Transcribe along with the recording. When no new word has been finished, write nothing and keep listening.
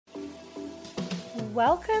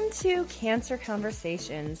Welcome to Cancer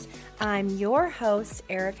Conversations. I'm your host,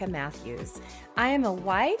 Erica Matthews. I am a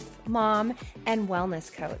wife, mom, and wellness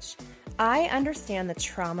coach. I understand the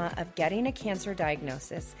trauma of getting a cancer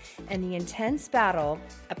diagnosis and the intense battle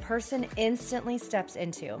a person instantly steps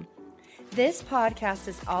into. This podcast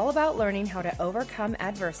is all about learning how to overcome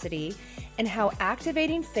adversity and how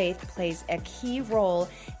activating faith plays a key role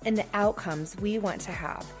in the outcomes we want to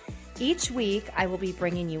have. Each week, I will be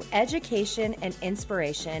bringing you education and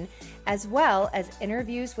inspiration, as well as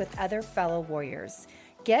interviews with other fellow warriors.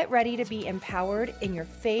 Get ready to be empowered in your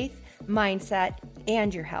faith, mindset,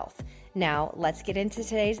 and your health. Now, let's get into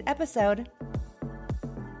today's episode.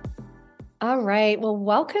 All right. Well,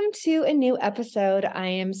 welcome to a new episode. I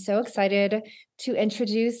am so excited to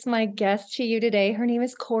introduce my guest to you today. Her name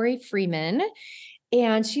is Cori Freeman,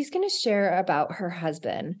 and she's going to share about her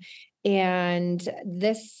husband. And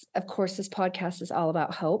this, of course, this podcast is all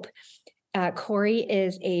about hope. Cori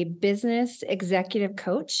is a business executive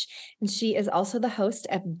coach, and she is also the host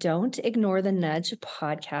of Don't Ignore the Nudge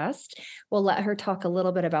podcast. We'll let her talk a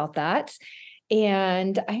little bit about that.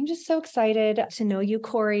 And I'm just so excited to know you,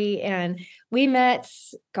 Cori. And we met,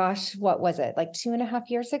 gosh, what was it? Like 2.5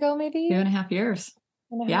 years ago, maybe? 2.5 years.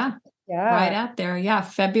 Yeah. Yeah. Right out there. Yeah.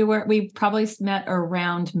 February. We probably met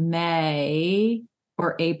around May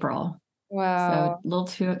or April. Wow. So a little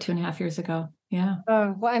 2.5 years ago. Yeah.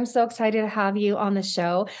 Oh, well, I'm so excited to have you on the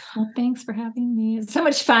show. Well, thanks for having me. It's so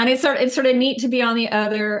much fun. It's sort of neat to be on the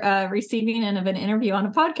other receiving end of an interview on a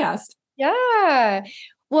podcast. Yeah.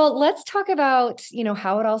 Well, let's talk about,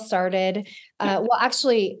 how it all started. Well,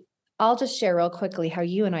 actually, I'll just share real quickly how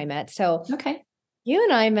you and I met. So okay. You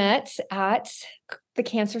and I met at the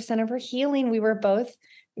Cancer Center for Healing. We were both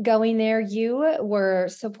going there. You were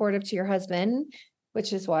supportive to your husband,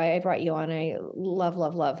 which is why I brought you on. I love,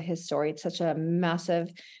 love, love his story. It's such a massive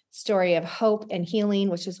story of hope and healing,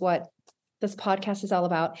 which is what this podcast is all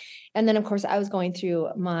about. And then, of course, I was going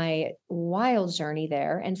through my wild journey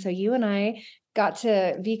there. And so you and I got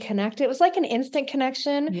to be connected. It was like an instant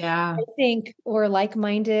connection. Yeah. I think we're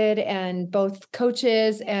like-minded and both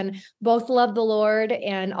coaches and both love the Lord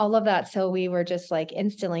and all of that. So we were just like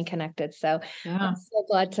instantly connected. So I'm so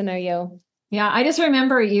glad to know you. Yeah, I just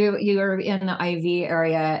remember you were in the IV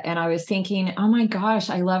area, and I was thinking, oh my gosh,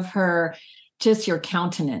 I love her. Just your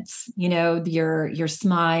countenance, your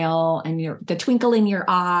smile and the twinkle in your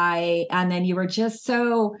eye, and then you were just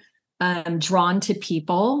so drawn to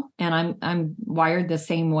people. And I'm wired the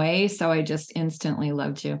same way, so I just instantly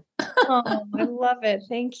loved you. Oh, I love it.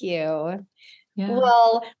 Thank you. Yeah.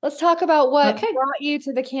 Well, let's talk about what brought you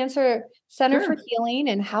to the Cancer Center for Healing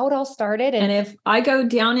and how it all started. And if I go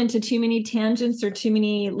down into too many tangents or too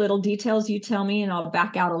many little details, you tell me and I'll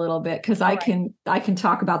back out a little bit, because I can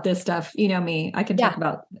talk about this stuff. You know me, I can talk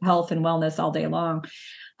about health and wellness all day long.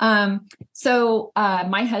 So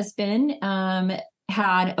my husband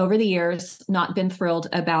had over the years not been thrilled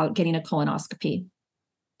about getting a colonoscopy.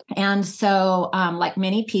 And so, like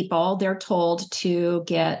many people, they're told to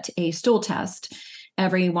get a stool test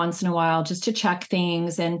every once in a while just to check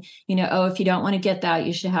things. And, if you don't want to get that,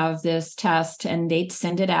 you should have this test, and they'd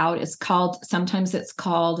send it out. Sometimes it's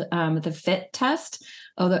called the FIT test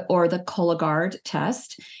or the Cologuard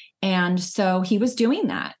test. And so he was doing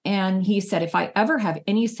that. And he said, if I ever have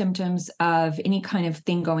any symptoms of any kind of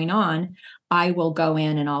thing going on, I will go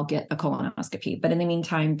in and I'll get a colonoscopy. But in the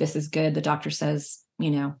meantime, this is good. The doctor says,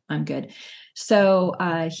 I'm good. So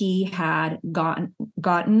he had gotten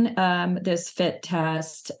this FIT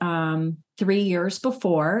test 3 years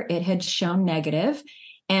before. It had shown negative.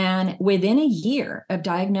 And within a year of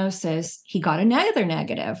diagnosis, he got another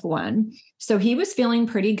negative one. So he was feeling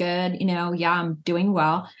pretty good. I'm doing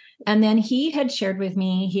well. And then he had shared with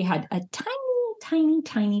me, he had a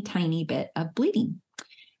tiny bit of bleeding.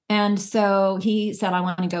 And so he said, I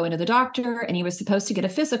want to go into the doctor, and he was supposed to get a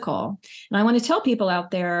physical. And I want to tell people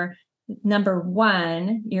out there, number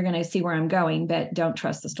one, you're going to see where I'm going, but don't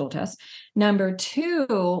trust the stool test. Number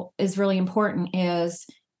two is really important, is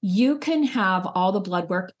you can have all the blood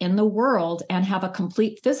work in the world and have a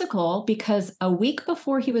complete physical, because a week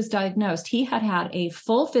before he was diagnosed, he had a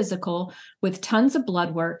full physical with tons of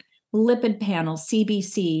blood work, lipid panel,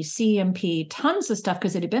 CBC, CMP, tons of stuff,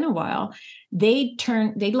 because it had been a while. They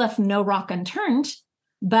left no rock unturned,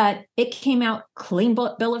 but it came out clean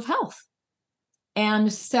bill of health.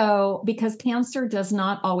 And so, because cancer does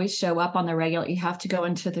not always show up on the regular, you have to go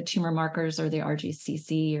into the tumor markers or the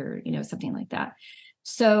RGCC or, something like that.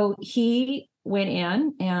 So he went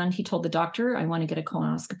in and he told the doctor, I want to get a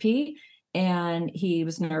colonoscopy. And he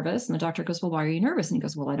was nervous. And the doctor goes, well, why are you nervous? And he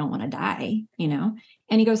goes, well, I don't want to die, And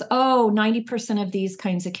he goes, oh, 90% of these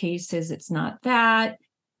kinds of cases, it's not that.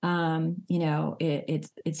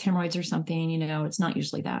 It's hemorrhoids or something, it's not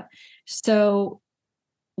usually that. So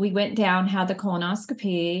we went down, had the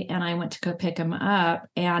colonoscopy, and I went to go pick him up.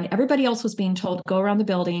 And everybody else was being told, go around the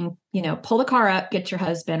building, pull the car up, get your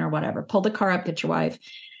husband or whatever, pull the car up, get your wife.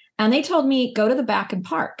 And they told me, go to the back and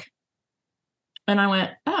park. And I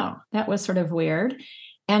went, oh, that was sort of weird.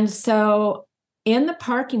 And so in the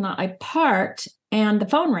parking lot, I parked and the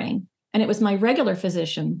phone rang, and it was my regular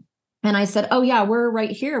physician. And I said, oh yeah, we're right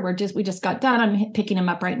here. We just got done. I'm picking him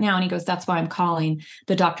up right now. And he goes, that's why I'm calling.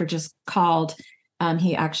 The doctor just called.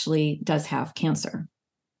 He actually does have cancer.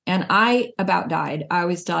 And I about died. I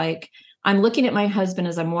was like, I'm looking at my husband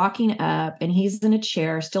as I'm walking up, and he's in a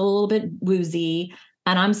chair, still a little bit woozy.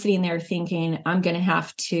 And I'm sitting there thinking, I'm going to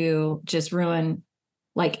have to just ruin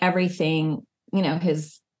like everything,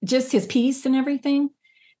 his peace and everything.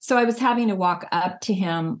 So I was having to walk up to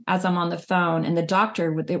him as I'm on the phone, and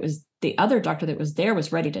the other doctor that was there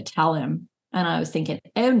was ready to tell him. And I was thinking,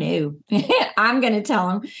 oh no, I'm going to tell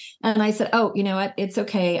him. And I said, oh, you know what? It's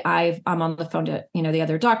okay. I'm on the phone to, the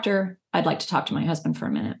other doctor. I'd like to talk to my husband for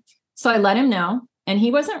a minute. So I let him know, and he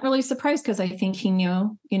wasn't really surprised because I think he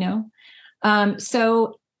knew,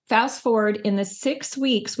 So fast forward, in the 6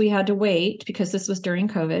 weeks we had to wait, because this was during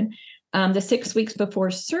COVID, the 6 weeks before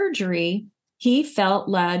surgery, he felt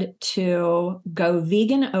led to go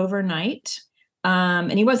vegan overnight.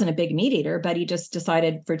 And he wasn't a big meat eater, but he just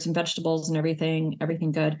decided fruits and vegetables and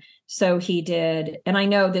everything good. So he did. And I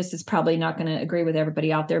know this is probably not going to agree with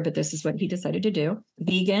everybody out there, but this is what he decided to do.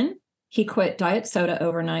 Vegan. He quit diet soda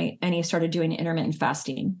overnight, and he started doing intermittent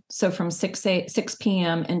fasting. So from 6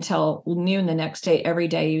 p.m. until noon the next day, every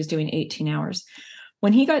day he was doing 18 hours.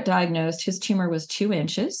 When he got diagnosed, his tumor was 2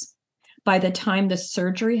 inches. By the time the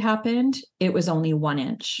surgery happened, it was only 1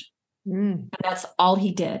 inch. And that's all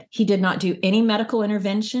he did. He did not do any medical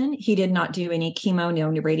intervention. He did not do any chemo, no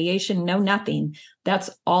radiation, no nothing. That's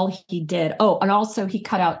all he did. Oh, and also he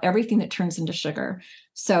cut out everything that turns into sugar.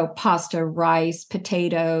 So pasta, rice,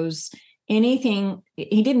 potatoes, anything.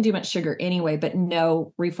 He didn't do much sugar anyway, but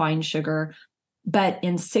no refined sugar. But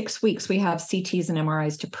in 6 weeks, we have CTs and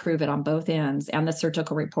MRIs to prove it on both ends, and the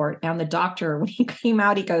surgical report. And the doctor, when he came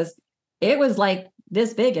out, he goes, it was like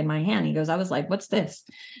this big in my hand. He goes, I was like, what's this?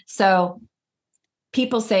 So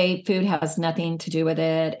people say food has nothing to do with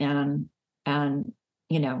it. And,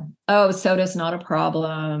 oh, soda's not a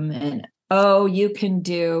problem. And, oh, you can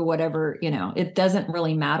do whatever, it doesn't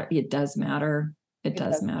really matter. It does matter. It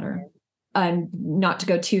does matter. Not to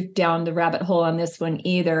go too down the rabbit hole on this one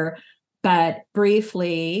either, but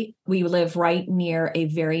briefly, we live right near a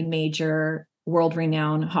very major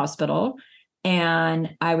world-renowned hospital.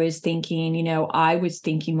 And I was thinking, more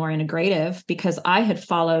integrative, because I had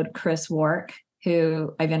followed Chris Wark,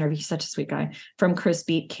 who I've interviewed, he's such a sweet guy, from Chris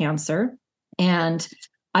Beat Cancer. And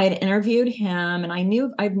I had interviewed him, and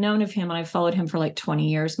I've known of him, and I followed him for like 20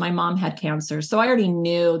 years. My mom had cancer. So I already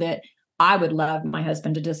knew that I would love my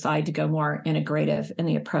husband to decide to go more integrative in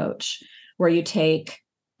the approach, where you take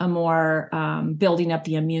a more building up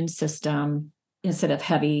the immune system instead of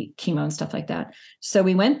heavy chemo and stuff like that. So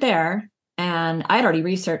we went there. And I had already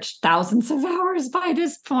researched thousands of hours by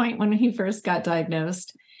this point when he first got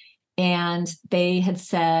diagnosed. And they had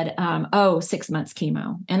said, 6 months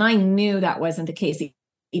chemo. And I knew that wasn't the case,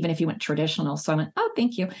 even if you went traditional. So I went, oh,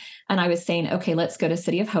 thank you. And I was saying, okay, let's go to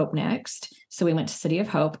City of Hope next. So we went to City of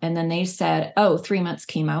Hope. And then they said, 3 months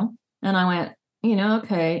chemo. And I went,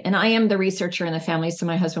 okay. And I am the researcher in the family. So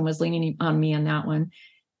my husband was leaning on me on that one.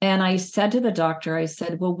 And I said to the doctor, I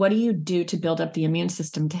said, well, what do you do to build up the immune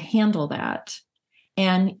system to handle that?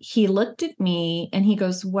 And he looked at me and he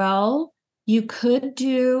goes, well, you could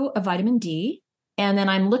do a vitamin D. And then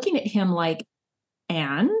I'm looking at him like,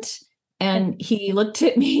 and he looked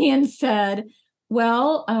at me and said,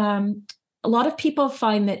 well, a lot of people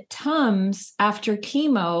find that Tums after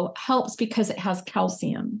chemo helps because it has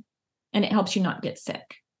calcium and it helps you not get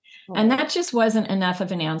sick. Oh. And that just wasn't enough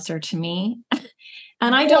of an answer to me.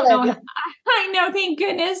 And I don't know. I know, thank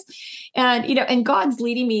goodness. And, and God's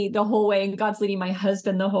leading me the whole way, and God's leading my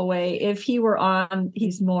husband the whole way. If he were on,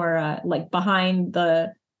 he's more like behind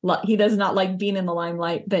he does not like being in the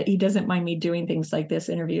limelight, but he doesn't mind me doing things like this,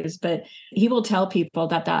 interviews. But he will tell people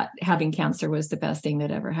that having cancer was the best thing that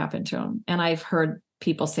ever happened to him. And I've heard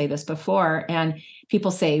people say this before, and people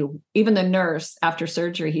say, even the nurse after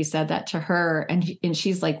surgery, he said that to her. And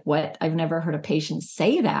she's like, what? I've never heard a patient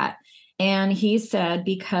say that. And he said,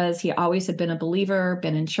 because he always had been a believer,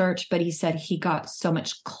 been in church, but he said he got so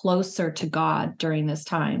much closer to God during this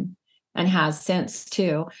time. and has since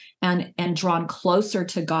too, and drawn closer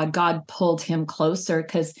to God. God pulled him closer,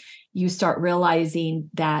 because you start realizing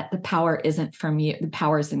that the power isn't from you. The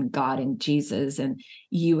power is in God and Jesus. And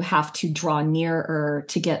you have to draw nearer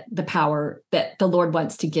to get the power that the Lord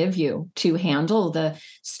wants to give you to handle the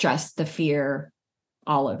stress, the fear,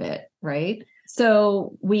 all of it. Right.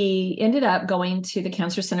 So we ended up going to the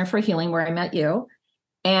Cancer Center for Healing, where I met you.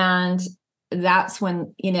 And that's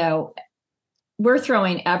when, we're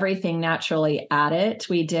throwing everything naturally at it.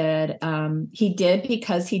 We did,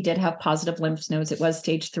 because he did have positive lymph nodes. It was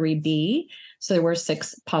stage 3B. So there were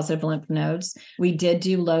 6 positive lymph nodes. We did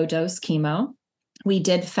do low dose chemo. We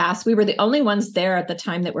did fast. We were the only ones there at the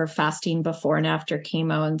time that were fasting before and after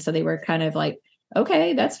chemo. And so they were kind of like,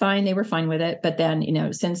 okay, that's fine. They were fine with it. But then,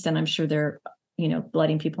 since then, I'm sure they're,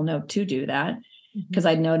 letting people know to do that, because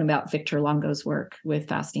I'd known about Victor Longo's work with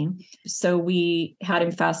fasting. So we had him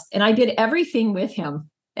fast, and I did everything with him,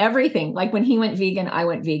 everything. Like when he went vegan, I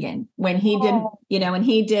went vegan. When he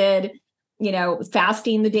did,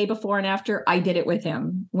 fasting the day before and after, I did it with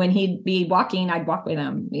him. When he'd be walking, I'd walk with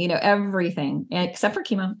him, everything, except for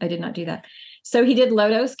chemo. I did not do that. So he did low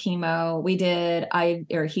dose chemo. He did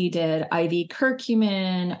IV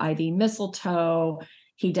curcumin, IV mistletoe.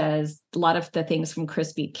 He does a lot of the things from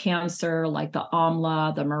crispy cancer, like the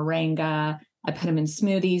amla, the moringa. I put him in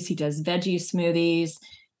smoothies. He does veggie smoothies.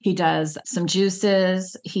 He does some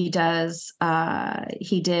juices. He did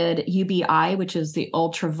UBI, which is the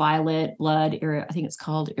ultraviolet blood, I think it's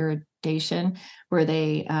called irradiation, where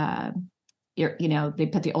they, they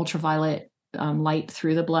put the ultraviolet light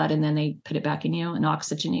through the blood, and then they put it back in you and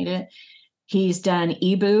oxygenate it. He's done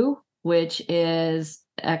EBU, which is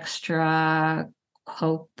extra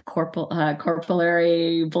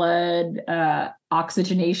corpulary blood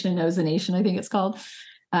oxygenation and ozonation, I think it's called,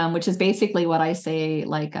 which is basically what I say,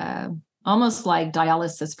 like almost like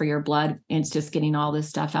dialysis for your blood. It's just getting all this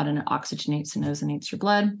stuff out, and it oxygenates and ozonates your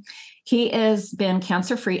blood. He has been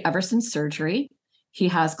cancer-free ever since surgery. He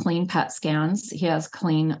has clean PET scans. He has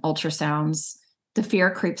clean ultrasounds. The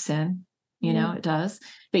fear creeps in, it does.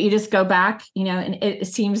 But you just go back, and it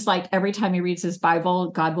seems like every time he reads his Bible,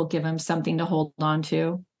 God will give him something to hold on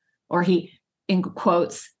to, or he, in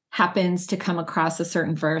quotes, happens to come across a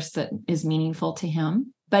certain verse that is meaningful to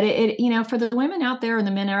him. But for the women out there and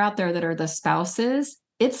the men are out there that are the spouses,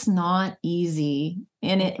 it's not easy.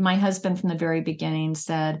 And my husband from the very beginning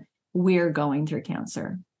said, we're going through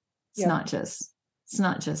cancer. It's not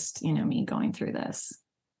just, me going through this.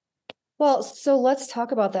 Well, so let's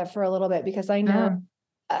talk about that for a little bit, because I know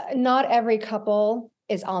not every couple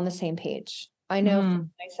is on the same page. I know for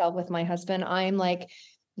myself with my husband, I'm like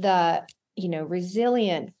the,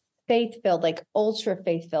 resilient, faith-filled, like ultra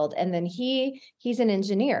faith-filled. And then he's an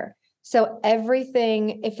engineer. So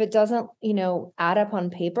everything, if it doesn't, add up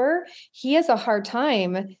on paper, he has a hard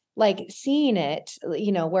time like seeing it,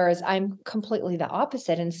 whereas I'm completely the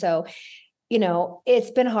opposite. And so,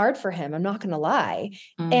 it's been hard for him. I'm not going to lie.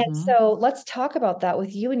 And so let's talk about that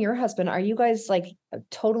with you and your husband. Are you guys like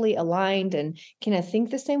totally aligned and kind of think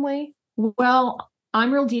the same way? Well,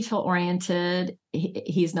 I'm real detail oriented.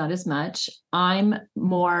 He's not as much. I'm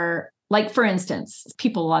more like, for instance,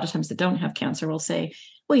 people a lot of times that don't have cancer will say,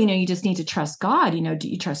 well, you just need to trust God. Do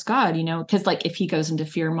you trust God? Because like if he goes into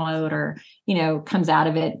fear mode or, comes out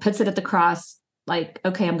of it, puts it at the cross, like,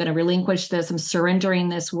 okay, I'm going to relinquish this. I'm surrendering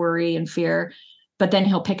this worry and fear, but then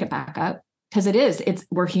he'll pick it back up, because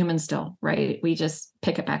we're human still, right? We just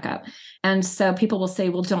pick it back up. And so people will say,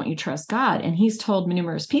 well, don't you trust God? And he's told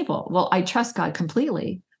numerous people, well, I trust God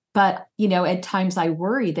completely, but, at times I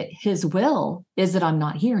worry that his will is that I'm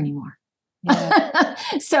not here anymore. Yeah.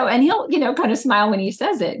 So, and he'll, kind of smile when he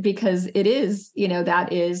says it, because it is,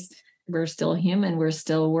 we're still human. We're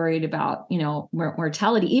still worried about,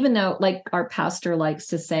 mortality, even though like our pastor likes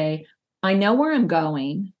to say, I know where I'm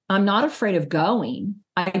going. I'm not afraid of going.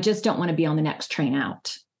 I just don't want to be on the next train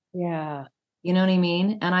out. Yeah. You know what I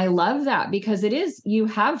mean? And I love that, because you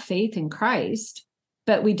have faith in Christ,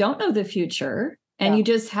 but we don't know the future. And you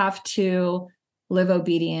just have to live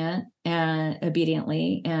obediently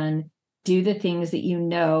and do the things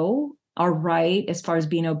that are right as far as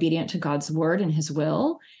being obedient to God's word and his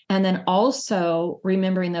will. And then also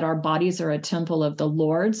remembering that our bodies are a temple of the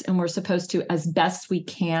Lord's, and we're supposed to, as best we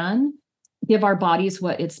can, give our bodies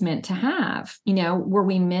what it's meant to have. Were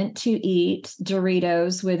we meant to eat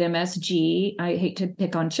Doritos with MSG? I hate to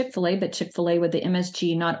pick on Chick-fil-A, but Chick-fil-A with the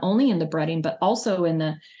MSG, not only in the breading, but also in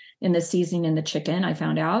the seasoning in the chicken, I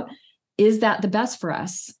found out, is that the best for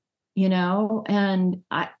us? and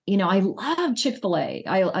I love Chick-fil-A.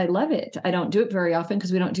 I love it. I don't do it very often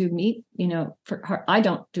because we don't do meat, I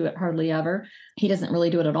don't do it hardly ever. He doesn't really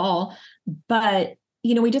do it at all. But,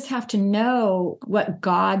 we just have to know what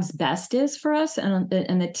God's best is for us and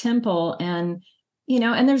the temple. And,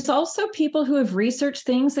 and there's also people who have researched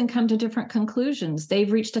things and come to different conclusions.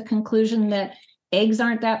 They've reached a conclusion that eggs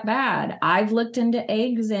aren't that bad. I've looked into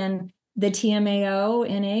eggs, and the TMAO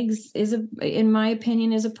in eggs in my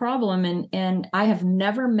opinion, is a problem. And I have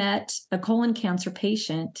never met a colon cancer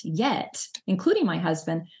patient yet, including my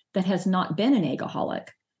husband, that has not been an eggaholic.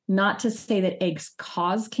 Not to say that eggs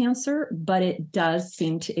cause cancer, but it does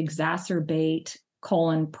seem to exacerbate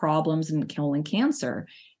colon problems and colon cancer.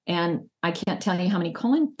 And I can't tell you how many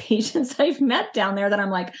colon patients I've met down there that I'm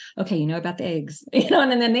like, okay, about the eggs,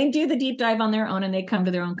 and then they do the deep dive on their own and they come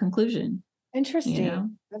to their own conclusion.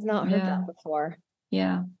 Interesting. I've not heard that before.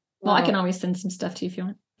 Yeah. Well, I can always send some stuff to you if you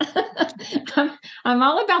want. I'm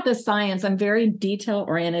all about the science. I'm very detail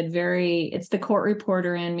oriented, it's the court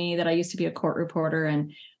reporter in me that I used to be a court reporter.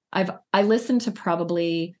 And I listen to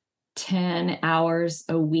probably 10 hours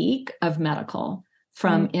a week of medical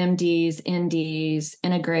from MDs, NDs,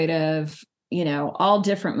 integrative, all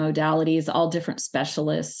different modalities, all different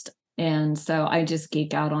specialists. And so I just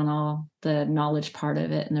geek out on all the knowledge part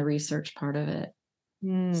of it and the research part of it.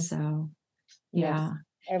 So, yeah.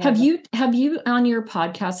 Yes. Have you on your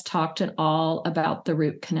podcast talked at all about the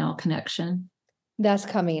root canal connection? That's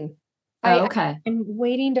coming. Okay. I'm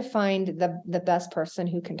waiting to find the best person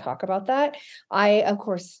who can talk about that. I, of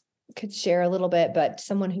course, could share a little bit, but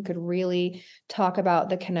someone who could really talk about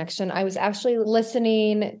the connection. I was actually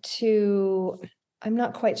listening to, I'm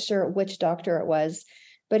not quite sure which doctor it was,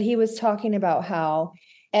 but he was talking about how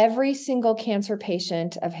every single cancer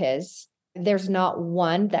patient of his, there's not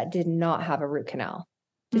one that did not have a root canal.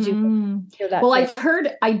 Did you hear that? Well,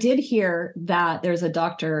 I did hear that there's a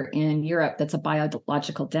doctor in Europe that's a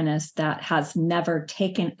biological dentist that has never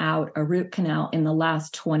taken out a root canal in the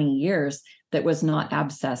last 20 years that was not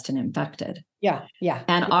abscessed and infected. Yeah. Yeah.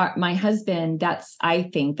 And my husband, I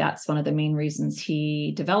think that's one of the main reasons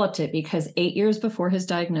he developed it, because 8 years before his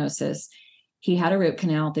diagnosis, he had a root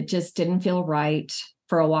canal that just didn't feel right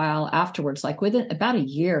for a while afterwards. Like within about a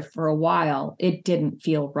year, for a while, it didn't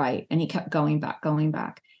feel right. And he kept going back.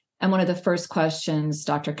 And one of the first questions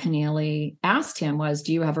Dr. Keneally asked him was,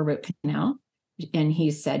 do you have a root canal? And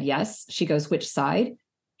he said, yes. She goes, which side?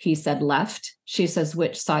 He said, left. She says,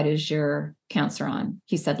 which side is your cancer on?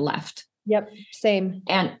 He said, left. Yep. Same.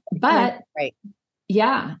 Right.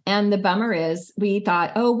 Yeah. And the bummer is we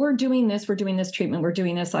thought, oh, we're doing this treatment. We're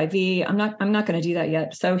doing this IV. I'm not going to do that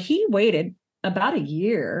yet. So he waited about a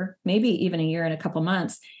year, maybe even a year and a couple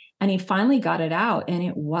months. And he finally got it out, and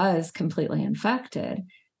it was completely infected.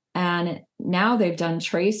 And now they've done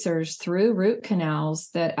tracers through root canals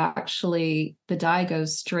that actually the dye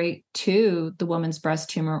goes straight to the woman's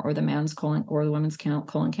breast tumor or the man's colon or the woman's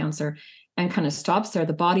colon cancer and kind of stops there.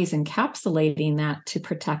 The body's encapsulating that to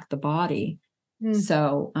protect the body.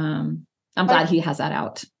 So I'm glad he has that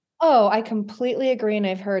out. Oh, I completely agree. And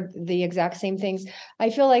I've heard the exact same things.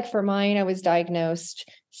 I feel like for mine, I was diagnosed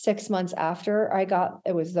 6 months after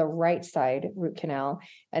it was the right side root canal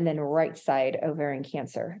and then right side ovarian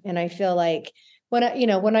cancer. And I feel like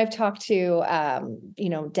when I've talked to,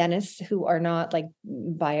 dentists who are not like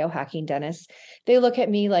biohacking dentists, they look at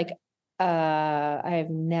me like,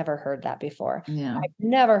 I've never heard that before. Yeah. I've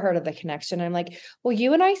never heard of the connection. I'm like, well,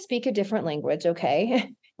 you and I speak a different language.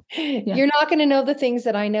 Okay. Yeah. You're not going to know the things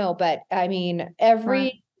that I know, but I mean,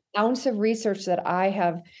 every ounce of research that I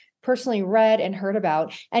have personally read and heard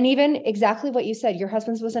about, and even exactly what you said, your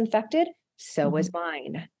husband's was infected. So was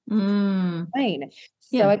mine. Mine.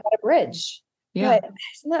 So I got a bridge. Yeah. But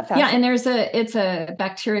isn't that fascinating? Yeah. And it's a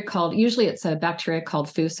bacteria called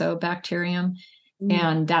Fusobacterium.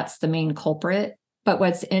 And that's the main culprit. But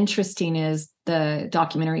what's interesting is the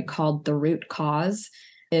documentary called The Root Cause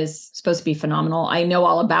is supposed to be phenomenal. I know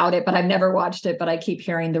all about it, but I've never watched it, but I keep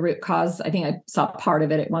hearing The Root Cause. I think I saw part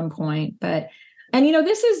of it at one point, and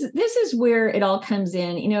this is where it all comes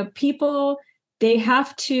in. People, they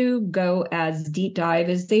have to go as deep dive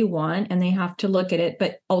as they want, and they have to look at it,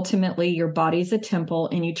 but ultimately your body's a temple,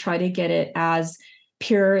 and you try to get it as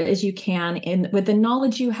pure as you can with the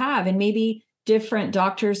knowledge you have. And maybe different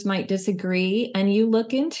doctors might disagree, and you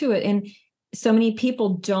look into it. And so many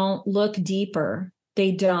people don't look deeper.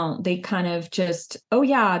 They don't. They kind of just, oh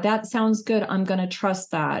yeah, that sounds good. I'm going to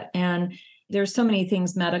trust that. And there's so many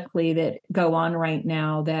things medically that go on right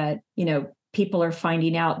now that, people are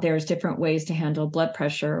finding out there's different ways to handle blood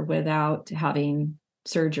pressure without having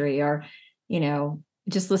surgery, or,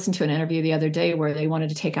 just listened to an interview the other day where they wanted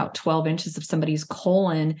to take out 12 inches of somebody's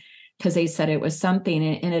colon because they said it was something.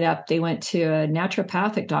 And it ended up, they went to a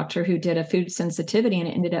naturopathic doctor who did a food sensitivity, and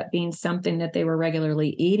it ended up being something that they were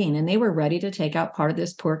regularly eating. And they were ready to take out part of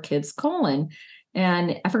this poor kid's colon.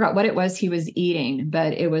 And I forgot what it was he was eating,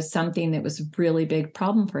 but it was something that was a really big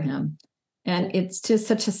problem for him. And it's just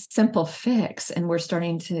such a simple fix. And we're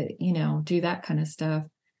starting to, do that kind of stuff.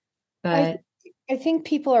 But I think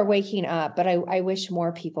people are waking up, but I wish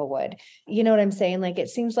more people would. You know what I'm saying? Like, it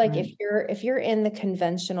seems like right. if you're in the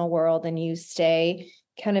conventional world and you stay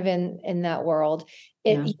kind of in that world,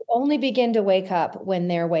 you only begin to wake up when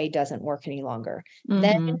their way doesn't work any longer.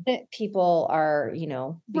 Then people are,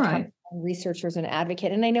 become researchers and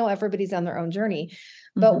advocate. And I know everybody's on their own journey,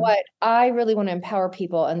 but what I really want to empower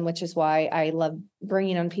people, and which is why I love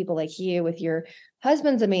bringing on people like you with your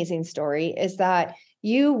husband's amazing story, is that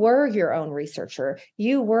you were your own researcher.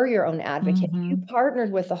 You were your own advocate. You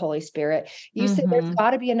partnered with the Holy Spirit. You said, there's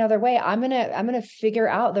got to be another way. I'm going to figure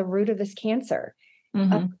out the root of this cancer,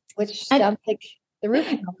 which sounds like the root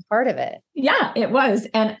canal was part of it. Yeah, it was.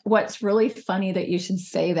 And what's really funny that you should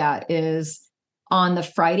say that is on the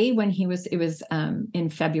Friday when it was in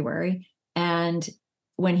February. And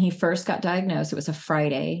when he first got diagnosed, it was a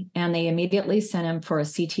Friday, and they immediately sent him for a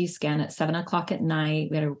CT scan at 7:00 at night.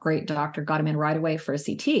 We had a great doctor, got him in right away for a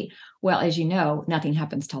CT. Well, as you know, nothing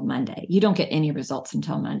happens till Monday. You don't get any results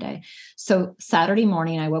until Monday. So Saturday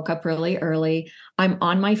morning, I woke up really early. I'm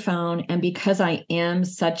on my phone. And because I am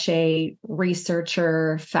such a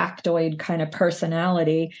researcher, factoid kind of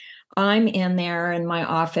personality, I'm in there in my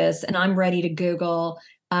office and I'm ready to Google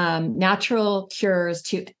natural cures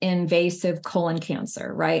to invasive colon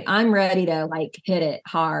cancer, right? I'm ready to hit it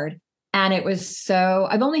hard. And it was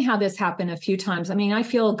I've only had this happen a few times. I mean, I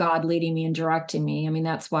feel God leading me and directing me. I mean,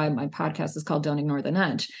 that's why my podcast is called Don't Ignore the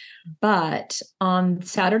Nudge. But on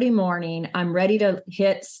Saturday morning, I'm ready to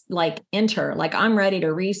hit enter. I'm ready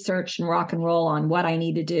to research and rock and roll on what I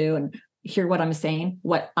need to do and hear what I'm saying,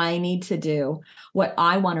 what I need to do, what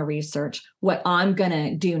I want to research, what I'm going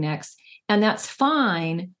to do next. And that's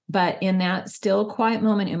fine. But in that still quiet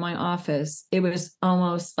moment in my office, it was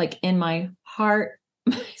almost like in my heart,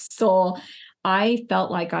 my soul, I felt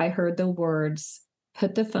like I heard the words,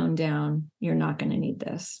 put the phone down. You're not going to need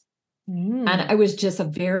this. And I was just a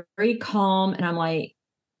very, very calm. And I'm like,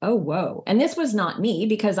 oh, whoa. And this was not me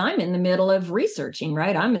because I'm in the middle of researching,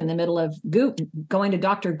 right? I'm in the middle of going to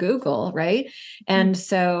Dr. Google, right? And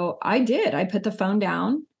so I put the phone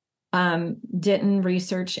down. Didn't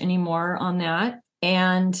research anymore on that.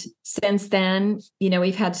 And since then,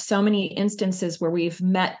 we've had so many instances where we've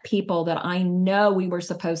met people that I know we were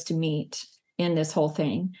supposed to meet in this whole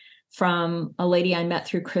thing. From a lady I met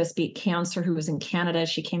through Chris Beat Cancer, who was in Canada.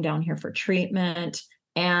 She came down here for treatment,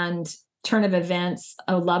 and turn of events,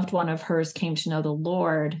 a loved one of hers came to know the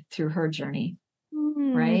Lord through her journey.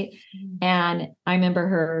 Right. And I remember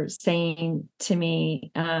her saying to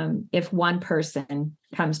me, if one person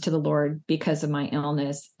comes to the Lord because of my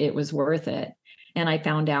illness, it was worth it. And I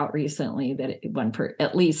found out recently that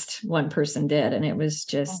at least one person did. And it was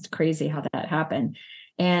just crazy how that happened.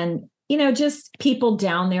 And, just people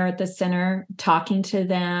down there at the center, talking to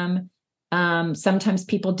them. Sometimes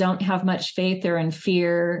people don't have much faith. They're in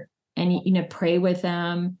fear, and, pray with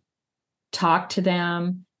them, talk to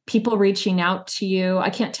them. People reaching out to you. I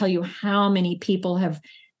can't tell you how many people have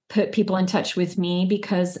put people in touch with me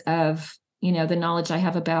because of, the knowledge I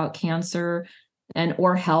have about cancer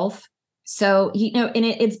or health. So, and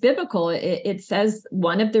it's biblical. It says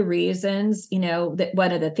one of the reasons, that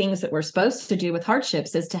one of the things that we're supposed to do with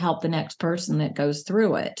hardships is to help the next person that goes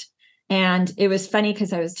through it. And it was funny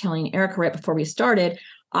because I was telling Erica right before we started,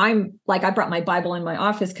 I brought my Bible in my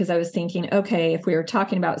office because I was thinking, okay, if we were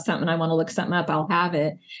talking about something, I want to look something up, I'll have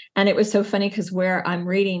it. And it was so funny because where I'm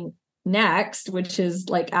reading next, which is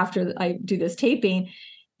after I do this taping,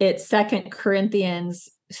 it's 2 Corinthians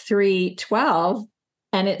 3:12.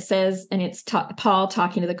 And it says, and it's Paul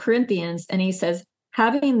talking to the Corinthians, and he says,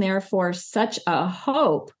 having therefore such a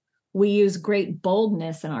hope, we use great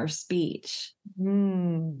boldness in our speech.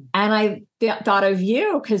 And I thought of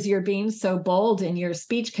you because you're being so bold in your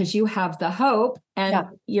speech because you have the hope, and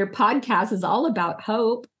your podcast is all about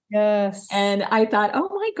hope. Yes. And I thought, oh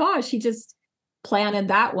my gosh, he just planted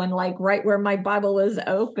that one right where my Bible was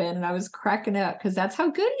open. And I was cracking up because that's how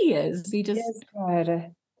good he is. He just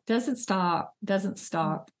doesn't stop.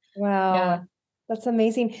 Wow. Yeah. That's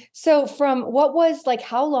amazing. So from what was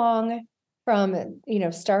how long from,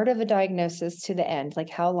 start of a diagnosis to the end,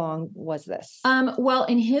 how long was this? Well,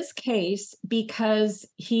 in his case, because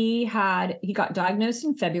he got diagnosed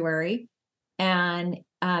in February, and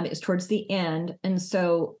It was towards the end. And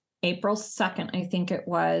so April 2nd, I think it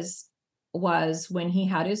was when he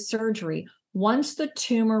had his surgery. Once the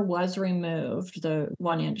tumor was removed, the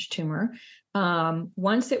 1-inch tumor,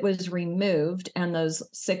 once it was removed and those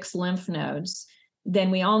 6 lymph nodes,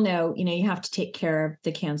 then we all know, you have to take care of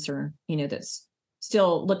the cancer, that's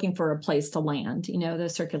still looking for a place to land, the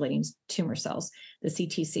circulating tumor cells, the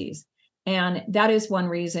CTCs. And that is one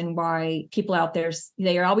reason why people out there,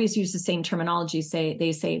 they always use the same terminology.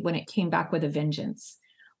 They say when it came back with a vengeance.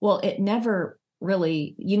 Well, it never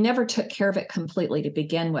really, you never took care of it completely to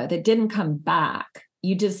begin with. It didn't come back.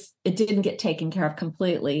 It didn't get taken care of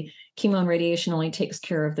completely. Chemo and radiation only takes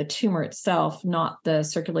care of the tumor itself, not the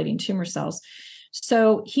circulating tumor cells.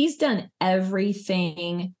 So he's done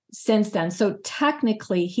everything since then. So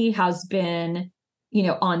technically he has been,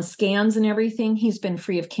 on scans and everything, he's been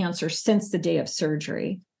free of cancer since the day of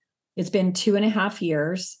surgery. It's been 2.5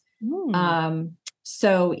 years.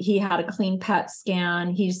 So he had a clean PET scan.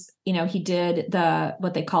 He did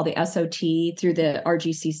what they call the SOT through the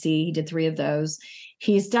RGCC. He did 3 of those.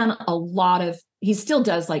 He's done he still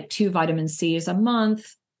does like 2 vitamin C's a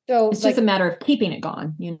month. So it's just a matter of keeping it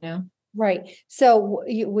gone, Right. So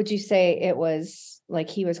would you say it was like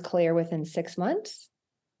he was clear within 6 months?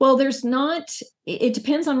 Well, it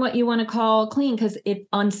depends on what you want to call clean, because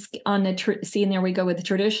and there we go with the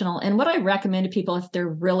traditional. And what I recommend to people, if they're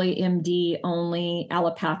really MD only,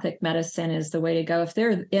 allopathic medicine is the way to go. If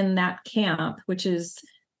they're in that camp, which is,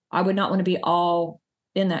 I would not want to be all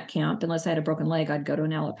in that camp. Unless I had a broken leg, I'd go to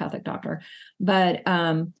an allopathic doctor. But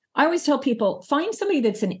I always tell people, find somebody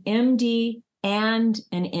that's an MD and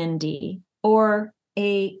an ND, or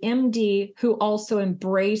a MD who also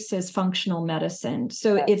embraces functional medicine.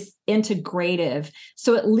 So it's integrative.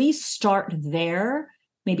 So at least start there,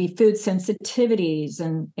 maybe food sensitivities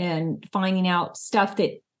and finding out stuff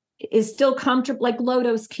that is still comfortable, like low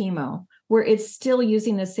dose chemo, where it's still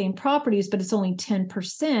using the same properties, but it's only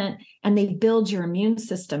 10%, and they build your immune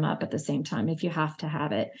system up at the same time if you have to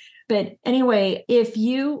have it. But anyway, if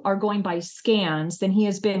you are going by scans, then he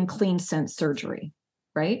has been clean since surgery,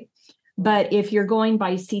 right? But if you're going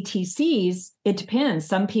by CTCs, it depends.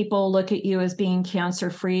 Some people look at you as being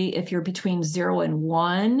cancer-free if you're between 0 and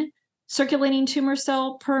 1 circulating tumor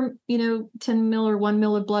cell per, 10 mil or 1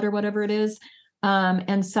 mil of blood or whatever it is.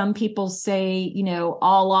 And some people say,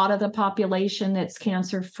 a lot of the population that's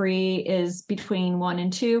cancer-free is between 1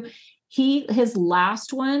 and 2. His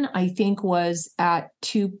last one, I think, was at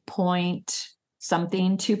 2 point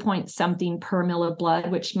something per mil of blood,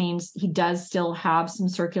 which means he does still have some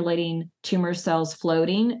circulating tumor cells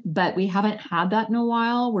floating, but we haven't had that in a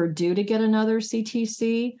while. We're due to get another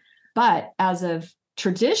CTC, but as of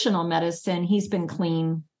traditional medicine, he's been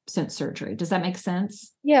clean since surgery. Does that make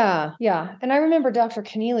sense? Yeah. Yeah. And I remember Dr.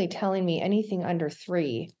 Keneally telling me anything under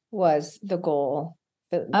 3 was the goal.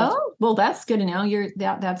 Oh, well, that's good to know.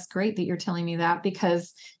 That's great that you're telling me that,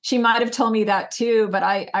 because she might have told me that too. But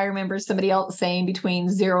I remember somebody else saying between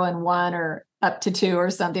 0 and 1 or up to 2 or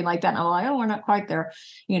something like that. And I'm like, oh, we're not quite there,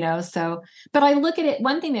 so, but I look at it.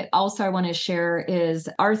 One thing that also I want to share is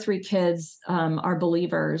our 3 kids are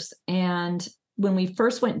believers. And when we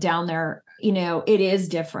first went down there, it is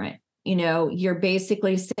different. You're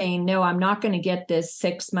basically saying, no, I'm not going to get this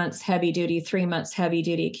 6 months heavy duty, 3 months heavy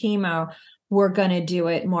duty chemo. We're going to do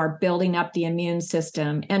it more building up the immune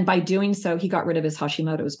system. And by doing so, he got rid of his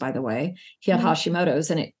Hashimoto's, by the way. He had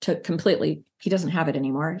Hashimoto's, and it took completely, he doesn't have it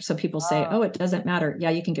anymore. So people say, oh, it doesn't matter. Yeah,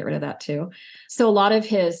 you can get rid of that too. So a lot of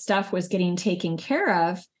his stuff was getting taken care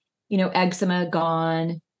of, eczema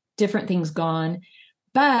gone, different things gone.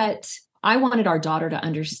 But I wanted our daughter to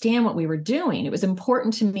understand what we were doing. It was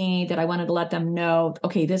important to me that I wanted to let them know,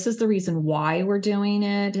 okay, this is the reason why we're doing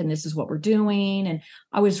it, and this is what we're doing. And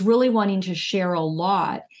I was really wanting to share a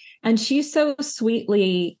lot. And she so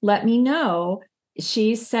sweetly let me know.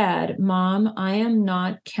 She said, Mom, I am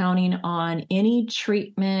not counting on any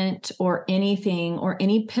treatment or anything or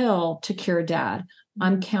any pill to cure Dad.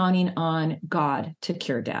 I'm counting on God to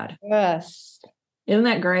cure Dad. Yes. Isn't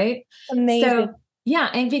that great? Amazing. So,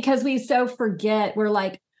 yeah. And because we so forget, we're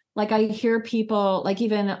like I hear people, like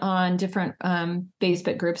even on different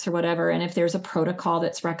Facebook groups or whatever, and if there's a protocol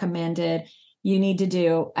that's recommended, you need to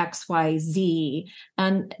do X, Y, Z.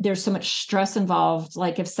 And there's so much stress involved.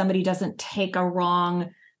 Like if somebody doesn't take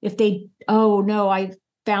oh no, I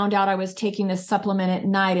found out I was taking this supplement at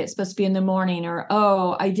night, it's supposed to be in the morning, or,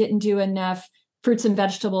 oh, I didn't do enough fruits and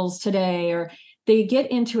vegetables today, or they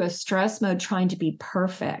get into a stress mode trying to be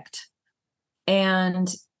perfect. And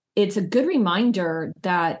it's a good reminder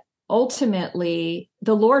that ultimately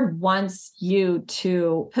the Lord wants you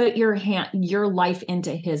to put your life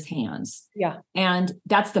into his hands. Yeah. And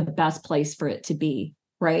that's the best place for it to be.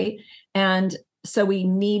 Right. And so we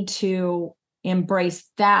need to embrace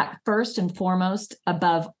that first and foremost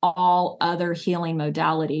above all other healing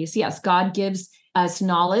modalities. Yes, God gives us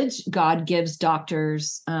knowledge. God gives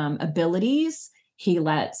doctors abilities. He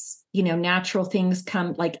lets, natural things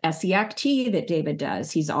come, like SEACT that David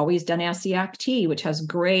does. He's always done SEACT, which has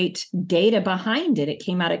great data behind it. It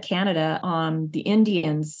came out of Canada on the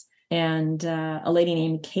Indians, and a lady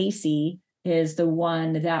named Casey is the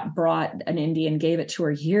one that brought an Indian, gave it to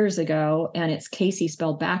her years ago. And it's Casey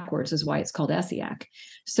spelled backwards is why it's called SEAC.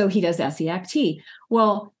 So he does SEACT.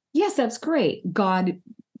 Well, yes, that's great. God,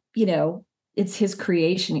 it's his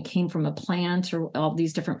creation. It came from a plant or all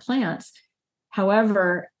these different plants.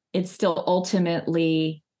 However, it's still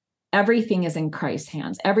ultimately, everything is in Christ's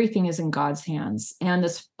hands. Everything is in God's hands. And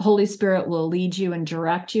this Holy Spirit will lead you and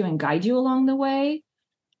direct you and guide you along the way.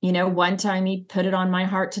 One time he put it on my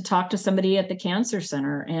heart to talk to somebody at the cancer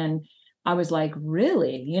center. And I was like,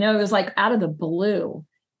 really? It was like out of the blue.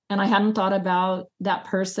 And I hadn't thought about that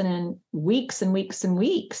person in weeks and weeks and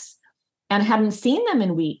weeks, and hadn't seen them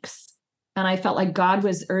in weeks. And I felt like God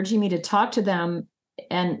was urging me to talk to them.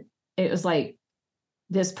 And it was like,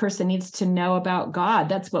 this person needs to know about God.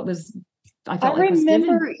 That's what I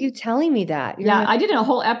remember you telling me that. I did a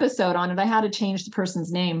whole episode on it. I had to change the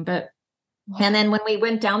person's name, but and then when we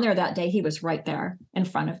went down there that day, he was right there in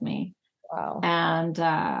front of me. Wow. And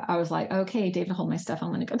I was like, okay, David, hold my stuff. I'm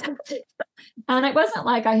going to go. And it wasn't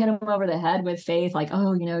like I hit him over the head with faith, like,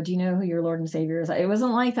 oh, do you know who your Lord and Savior is? It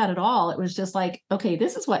wasn't like that at all. It was just like, okay,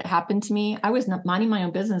 this is what happened to me. I was not minding my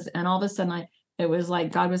own business. And all of a sudden it was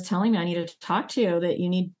like, God was telling me, I need to talk to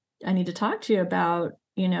you, I need to talk to you about,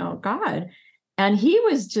 God. And he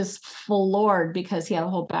was just floored because he had a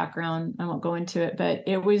whole background. I won't go into it, but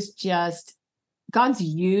it was just, God's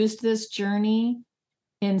used this journey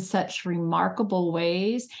in such remarkable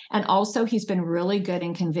ways. And also he's been really good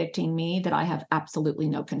in convicting me that I have absolutely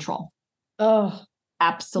no control. Oh,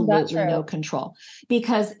 absolutely no control.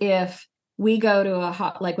 Because if we go to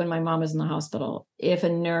like when my mom was in the hospital, if a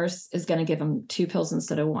nurse is going to give him 2 pills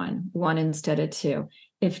instead of one instead of 2,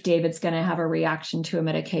 if David's going to have a reaction to a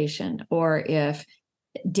medication, or if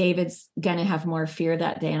David's going to have more fear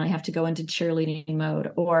that day and I have to go into cheerleading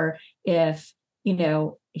mode, or if,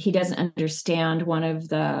 he doesn't understand one of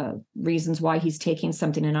the reasons why he's taking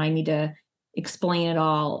something and I need to explain it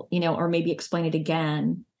all, or maybe explain it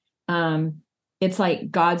again. It's like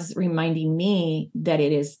God's reminding me that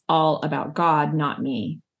it is all about God, not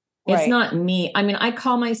me. Right. It's not me. I mean, I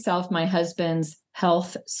call myself my husband's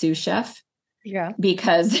health sous chef. Yeah.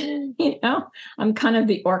 Because, I'm kind of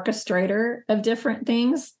the orchestrator of different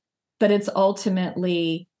things, but it's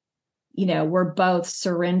ultimately, we're both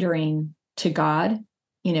surrendering to God,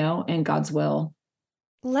 and God's will.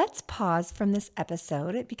 Let's pause from this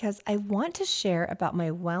episode because I want to share about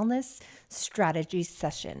my wellness strategy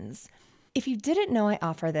sessions. If you didn't know I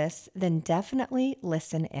offer this, then definitely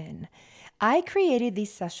listen in. I created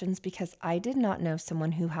these sessions because I did not know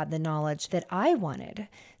someone who had the knowledge that I wanted,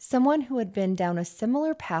 someone who had been down a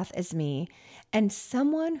similar path as me, and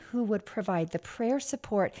someone who would provide the prayer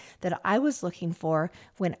support that I was looking for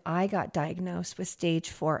when I got diagnosed with stage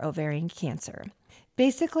 4 ovarian cancer.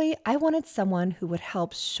 Basically, I wanted someone who would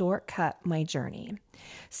help shortcut my journey.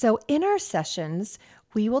 So in our sessions,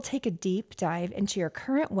 we will take a deep dive into your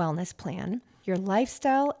current wellness plan, your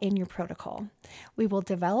lifestyle, and your protocol. We will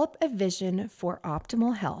develop a vision for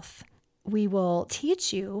optimal health. We will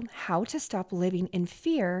teach you how to stop living in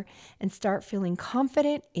fear and start feeling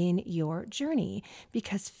confident in your journey,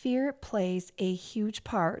 because fear plays a huge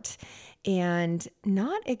part and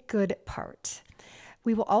not a good part.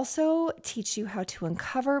 We will also teach you how to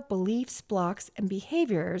uncover beliefs, blocks, and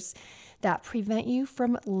behaviors that prevent you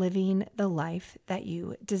from living the life that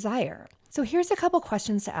you desire. So here's a couple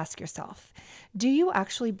questions to ask yourself. Do you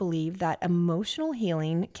actually believe that emotional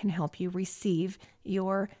healing can help you receive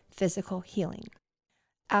your physical healing?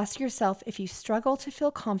 Ask yourself if you struggle to feel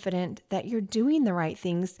confident that you're doing the right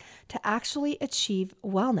things to actually achieve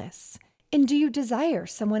wellness. And do you desire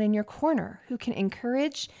someone in your corner who can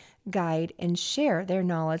encourage, guide, and share their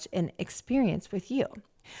knowledge and experience with you?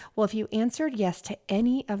 Well, if you answered yes to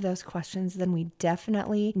any of those questions, then we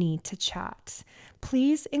definitely need to chat.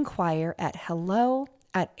 Please inquire at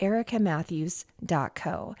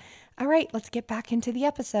hello@ericamatthews.co. All right, let's get back into the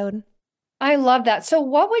episode. I love that. So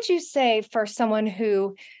what would you say for someone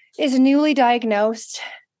who is newly diagnosed?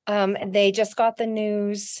 They just got the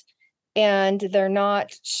news. and they're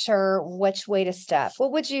not sure which way to step,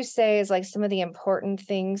 what would you say is like some of the important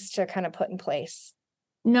things to kind of put in place?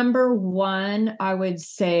 Number one, I would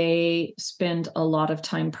say spend a lot of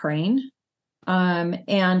time praying.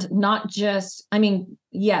 And not just, I mean,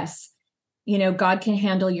 yes, God can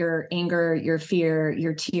handle your anger, your fear,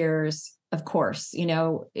 your tears. Of course,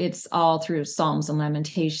 it's all through Psalms and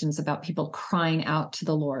Lamentations about people crying out to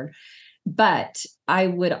the Lord. But I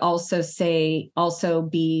would also say, also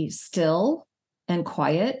be still and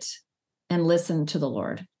quiet and listen to the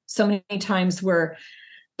Lord. So many times we're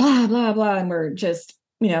blah, blah, blah, and we're just,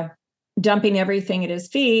 dumping everything at his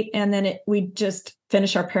feet. And then we just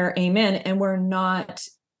finish our prayer, amen. And we're not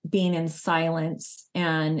being in silence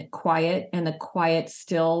and quiet. And the quiet,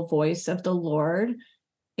 still voice of the Lord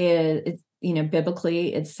is,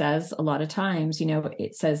 biblically, it says a lot of times,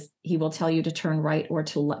 it says he will tell you to turn right or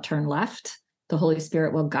to turn left. The Holy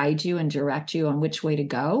Spirit will guide you and direct you on which way to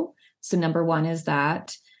go. So number one is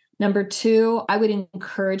that. Number two, I would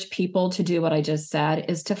encourage people to do what I just said,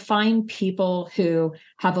 is to find people who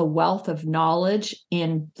have a wealth of knowledge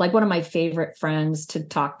in, like, one of my favorite friends to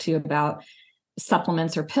talk to about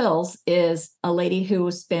supplements or pills is a lady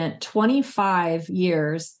who spent 25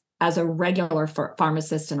 years as a regular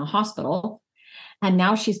pharmacist in a hospital. And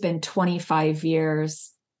now she's been 25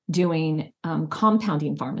 years doing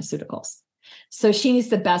compounding pharmaceuticals. So she needs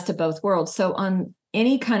the best of both worlds. So on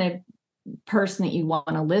any kind of person that you want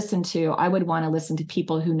to listen to, I would want to listen to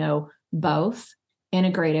people who know both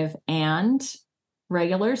integrative and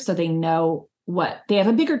regular. So they know what they have,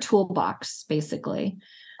 a bigger toolbox, basically.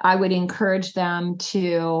 I would encourage them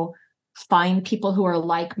to find people who are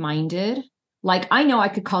like-minded. Like, I know I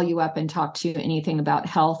could call you up and talk to you anything about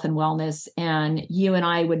health and wellness, and you and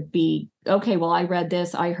I would be, okay, well, I read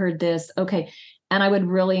this, I heard this. Okay. And I would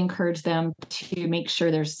really encourage them to make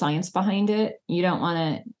sure there's science behind it. You don't want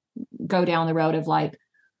to go down the road of like,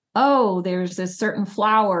 oh, there's this certain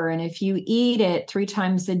flour, and if you eat it 3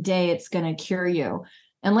 times a day, it's going to cure you.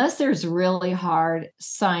 Unless there's really hard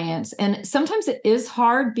science. And sometimes it is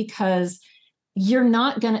hard because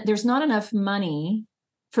there's not enough money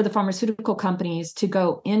for the pharmaceutical companies to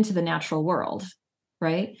go into the natural world,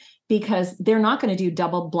 right? Because they're not going to do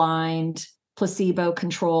double-blind,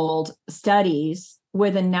 placebo-controlled studies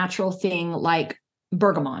with a natural thing like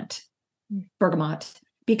bergamot,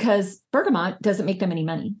 because bergamot doesn't make them any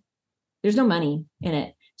money. There's no money in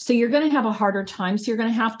it. So you're going to have a harder time. So you're going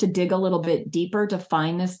to have to dig a little bit deeper to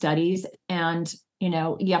find the studies. And,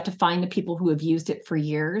 you have to find the people who have used it for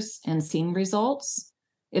years and seen results.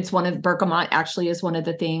 Bergamot actually is one of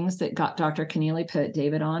the things that got Dr. Keneally put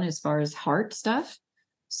David on as far as heart stuff.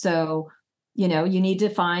 So, you need to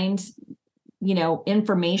find,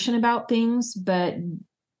 information about things, but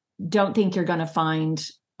don't think you're going to find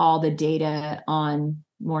all the data on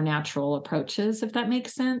more natural approaches, if that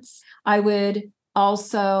makes sense. I would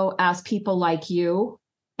also ask people like you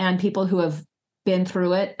and people who have been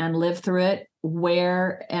through it and lived through it,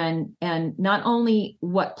 where and not only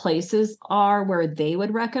what places are where they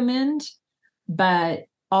would recommend, but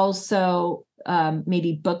also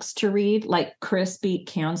maybe books to read, like Chris Beat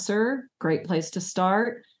Cancer, great place to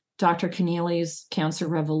start. Dr. Keneally's Cancer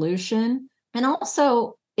Revolution. And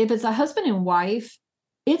also, if it's a husband and wife,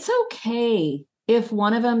 it's okay if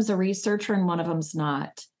one of them's a researcher and one of them's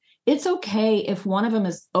not. It's okay if one of them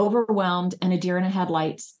is overwhelmed and a deer in the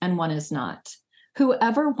headlights and one is not.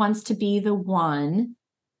 Whoever wants to be the one,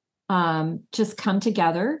 just come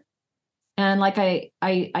together. And like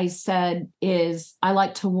I said, is I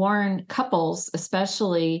like to warn couples,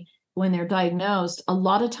 especially when they're diagnosed, a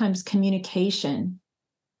lot of times communication.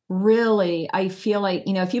 Really, I feel like,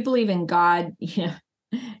 if you believe in God,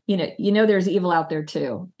 there's evil out there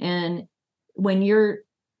too. And when you're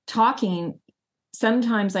talking,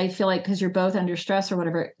 sometimes I feel like, because you're both under stress or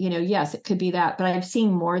whatever, yes, it could be that, but I've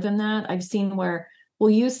seen more than that. I've seen where, well,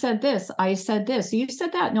 you said this, I said this, you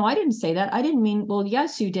said that. No, I didn't say that. I didn't mean, well,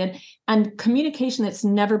 yes, you did. And communication that's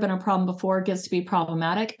never been a problem before gets to be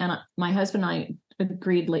problematic. And my husband and I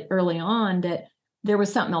agreed early on that there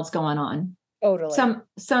was something else going on. Totally.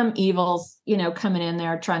 Some evils, coming in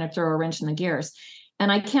there trying to throw a wrench in the gears.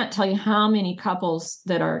 And I can't tell you how many couples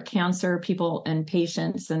that are cancer people and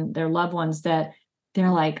patients and their loved ones that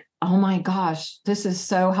they're like, oh my gosh, this is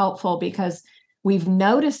so helpful because we've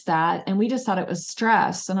noticed that and we just thought it was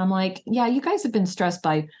stress. And I'm like, yeah, you guys have been stressed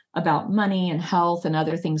about money and health and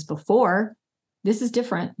other things before. This is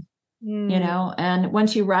different, and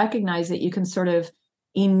once you recognize it, you can sort of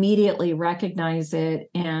immediately recognize it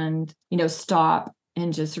and, stop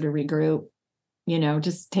and just sort of regroup,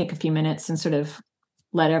 just take a few minutes and sort of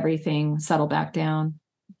let everything settle back down.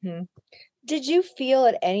 Mm-hmm. Did you feel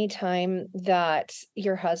at any time that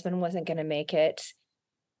your husband wasn't going to make it?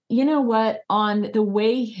 You know what? On the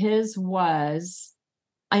way his was,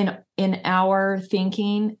 in our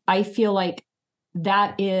thinking, I feel like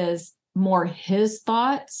that is more his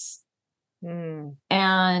thoughts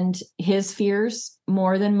and his fears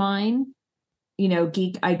more than mine.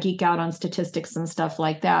 I geek out on statistics and stuff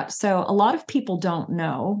like that. So a lot of people don't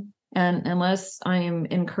know, and unless I am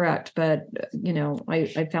incorrect, but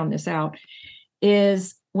I found this out,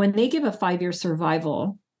 is when they give a 5-year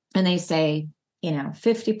survival and they say,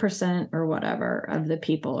 50% or whatever of the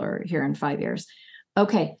people are here in 5 years.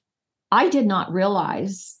 Okay. I did not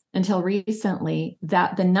realize until recently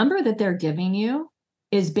that the number that they're giving you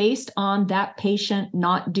is based on that patient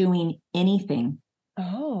not doing anything.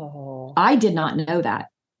 Oh, I did not know that.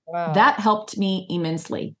 wow. That helped me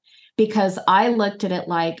immensely because I looked at it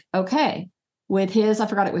like, okay, with his, I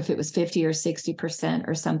forgot if it was 50 or 60%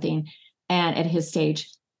 or something, and at his stage.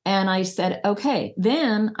 And I said, okay,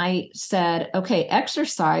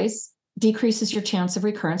 exercise decreases your chance of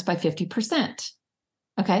recurrence by 50%.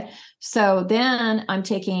 Okay. So then I'm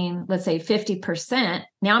taking, let's say 50%.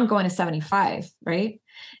 Now I'm going to 75, right?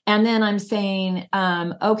 And then I'm saying,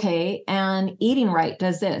 okay, and eating right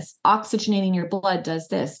does this, oxygenating your blood does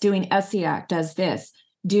this, doing SEAC does this,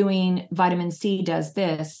 doing vitamin C does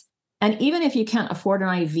this. And even if you can't afford an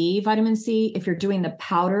IV vitamin C, if you're doing the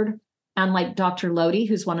powdered, and like Dr. Lodi,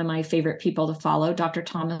 who's one of my favorite people to follow, Dr.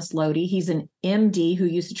 Thomas Lodi, he's an MD who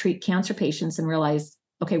used to treat cancer patients and realized,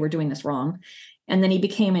 okay, we're doing this wrong. And then he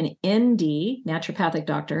became an ND, naturopathic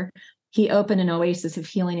doctor. He opened an Oasis of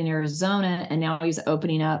Healing in Arizona, and now he's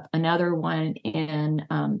opening up another one in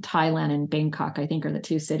Thailand and Bangkok, I think are the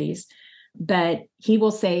two cities. But he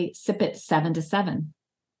will say, sip it 7 to 7.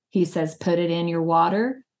 He says, put it in your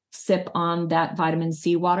water, sip on that vitamin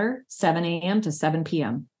C water, 7 a.m. to 7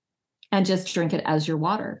 p.m. and just drink it as your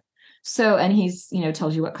water. So, and he's,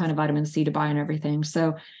 tells you what kind of vitamin C to buy and everything.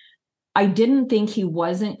 So I didn't think he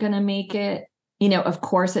wasn't going to make it. Of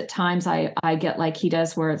course, at times I get like he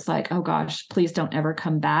does where it's like, oh gosh, please don't ever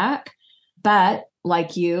come back. But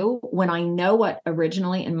like you, when I know what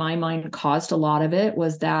originally in my mind caused a lot of it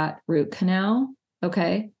was that root canal.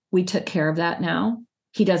 Okay. We took care of that now.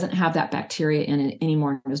 He doesn't have that bacteria in it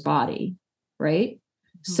anymore in his body. Right.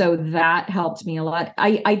 Mm-hmm. So that helped me a lot.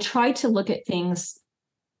 I try to look at things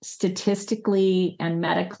statistically and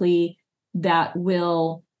medically that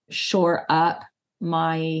will shore up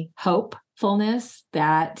my hopefulness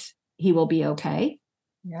that he will be okay.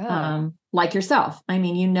 Yeah. Like yourself. I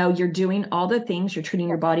mean, you're doing all the things, you're treating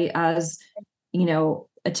your body as,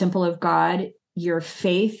 a temple of God. Your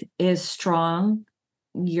faith is strong.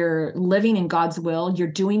 You're living in God's will. You're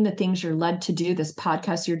doing the things you're led to do. This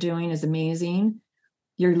podcast you're doing is amazing.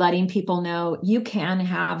 You're letting people know you can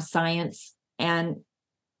have science and,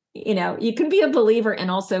 you can be a believer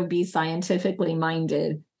and also be scientifically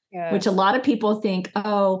minded. Yes. Which a lot of people think,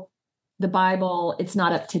 oh, the Bible, it's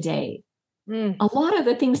not up to date. A lot of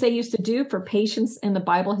the things they used to do for patients in the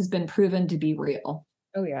Bible has been proven to be real.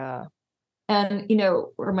 Oh, yeah. And,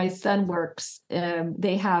 where my son works,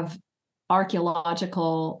 they have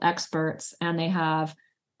archaeological experts and they have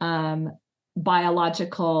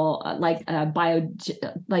biological,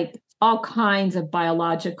 all kinds of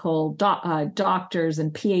biological doctors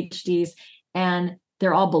and PhDs, and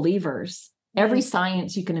they're all believers. Every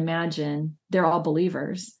science you can imagine, they're all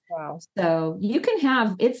believers. Wow. So you can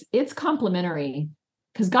have, it's complementary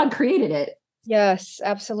because God created it. Yes,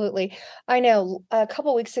 absolutely. I know a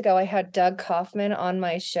couple weeks ago, I had Doug Kaufman on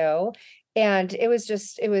my show, and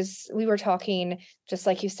we were talking, just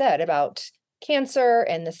like you said, about cancer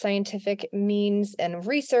and the scientific means and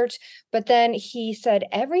research. But then he said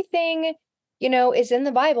everything, is in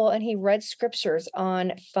the Bible, and he read scriptures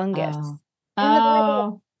on fungus in the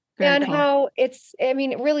Bible. And cool. How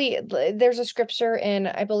really, there's a scripture in,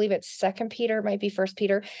 I believe it's 2 Peter, it might be 1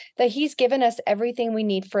 Peter, that he's given us everything we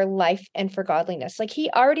need for life and for godliness. Like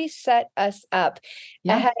he already set us up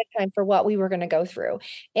ahead of time for what we were going to go through.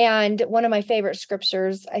 And one of my favorite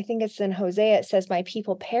scriptures, I think it's in Hosea, it says, my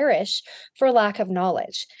people perish for lack of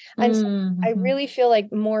knowledge. And so I really feel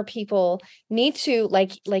like more people need to,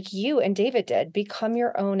 like you and David did, become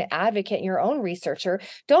your own advocate, your own researcher.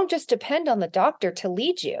 Don't just depend on the doctor to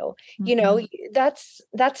lead you. That's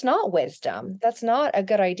not wisdom. That's not a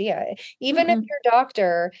good idea. Even if your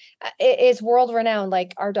doctor is world renowned,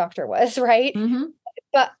 like our doctor was, right?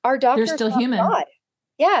 But our doctor is still human. God.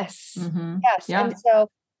 Yes. Yes. Yeah. And so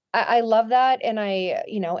I love that. And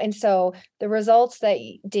and so the results that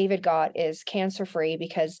David got is cancer-free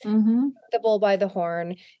because the bull by the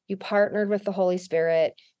horn, you partnered with the Holy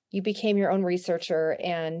Spirit, you became your own researcher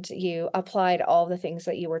and you applied all the things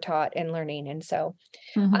that you were taught and learning. And so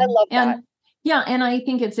I love that. Yeah. And I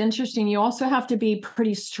think it's interesting. You also have to be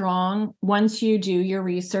pretty strong. Once you do your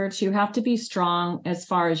research, you have to be strong as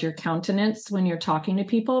far as your countenance when you're talking to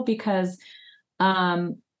people, because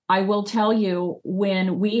I will tell you,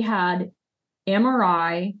 when we had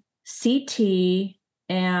MRI, CT,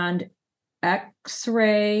 and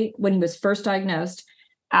X-ray, when he was first diagnosed,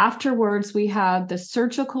 afterwards we had the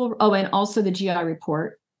surgical, and also the GI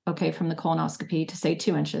report, from the colonoscopy to say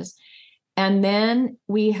 2 inches. And then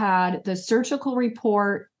we had the surgical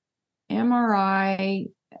report, MRI,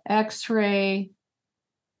 X-ray,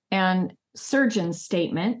 and surgeon's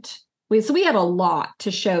statement. So we had a lot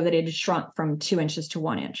to show that it had shrunk from 2 inches to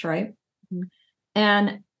 1 inch, right? Mm-hmm.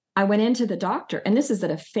 And I went into the doctor, and this is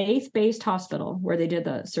at a faith-based hospital where they did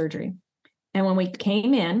the surgery. And when we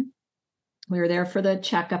came in, we were there for the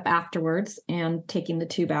checkup afterwards and taking the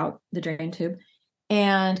tube out, the drain tube.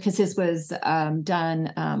 And because his was done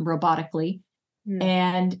robotically. Mm.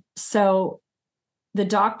 And so the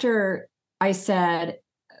doctor, I said,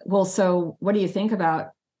 well, so what do you think about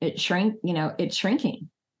it it's shrinking?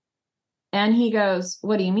 And he goes,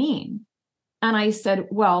 what do you mean? And I said,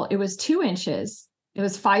 well, it was 2 inches. It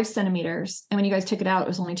was 5 centimeters. And when you guys took it out, it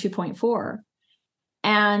was only 2.4.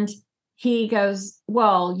 And he goes,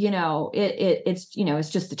 well, it's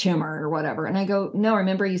just a tumor or whatever. And I go, no,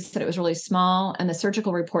 remember you said it was really small, and the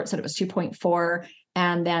surgical report said it was 2.4.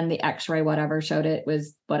 And then the X-ray, whatever, showed it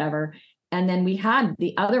was whatever. And then we had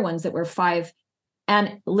the other ones that were 5.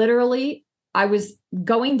 And literally I was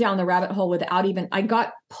going down the rabbit hole I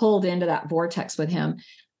got pulled into that vortex with him.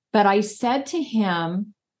 But I said to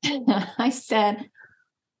him, I said,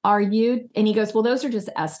 are you, and he goes, well, those are just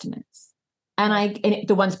estimates. And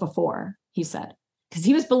the ones before, he said, because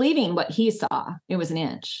he was believing what he saw, it was 1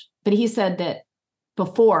 inch, but he said that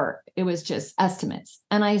before it was just estimates.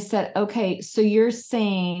 And I said, okay, so you're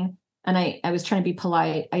saying, and I was trying to be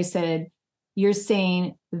polite. I said, you're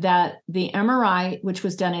saying that the MRI, which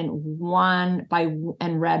was done and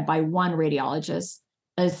read by one radiologist,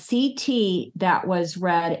 a CT that was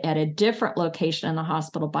read at a different location in the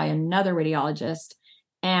hospital by another radiologist,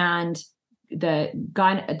 and the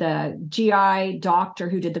GI doctor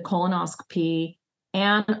who did the colonoscopy,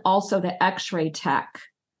 and also the X-ray tech,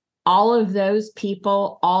 all of those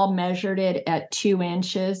people all measured it at 2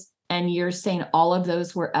 inches. And you're saying all of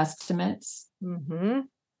those were estimates? Mm-hmm.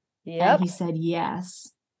 Yeah. And he said,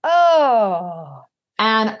 yes. Oh.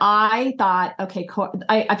 And I thought, okay,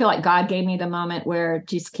 I feel like God gave me the moment where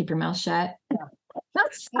just keep your mouth shut.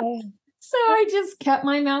 So I just kept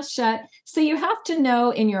my mouth shut. So you have to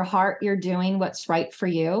know in your heart you're doing what's right for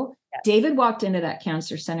you. Yes. David walked into that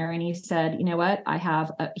cancer center and he said, you know what?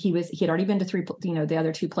 He had already been to 3, the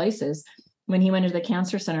other 2 places. When he went to the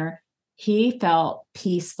cancer center, he felt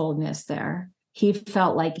peacefulness there. He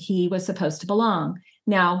felt like he was supposed to belong.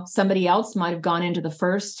 Now, somebody else might have gone into the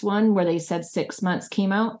first one where they said 6 months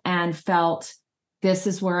chemo and felt this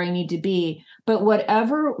is where I need to be. But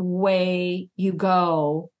whatever way you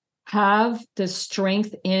go, have the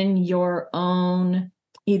strength in your own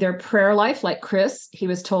either prayer life, like Chris, he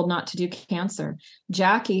was told not to do cancer.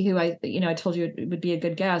 Jackie, who I told you would be a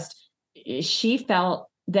good guest, she felt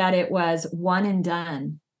that it was one and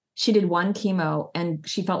done. She did 1 chemo and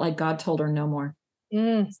she felt like God told her no more.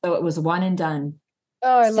 So it was 1 and done.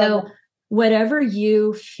 Oh, I love that. Whatever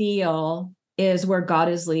you feel is where God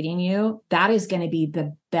is leading you, that is going to be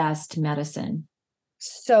the best medicine.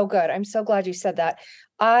 So good. I'm so glad you said that.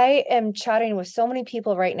 I am chatting with so many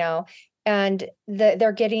people right now, and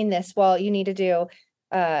they're getting this. Well, you need to do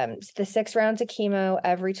the 6 rounds of chemo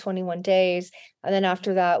every 21 days. And then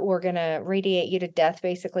after that, we're going to radiate you to death,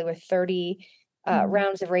 basically with 30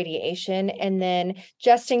 rounds of radiation. And then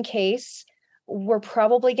just in case, we're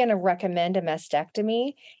probably going to recommend a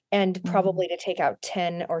mastectomy and probably to take out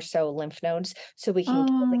 10 or so lymph nodes so we can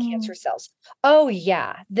kill the cancer cells. Oh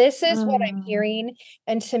yeah. This is what I'm hearing.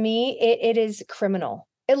 And to me, it is criminal.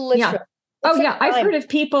 It literally. Yeah. I've heard of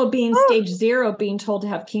people being stage 0, being told to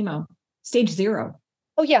have chemo. Stage 0.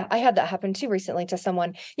 Oh yeah. I had that happen too recently to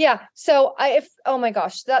someone. Yeah. So oh my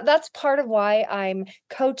gosh, that's part of why I'm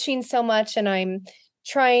coaching so much. And I'm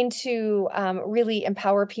trying to really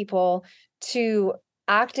empower people to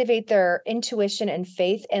activate their intuition and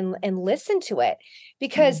faith and listen to it,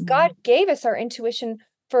 because God gave us our intuition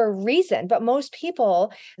for a reason. But most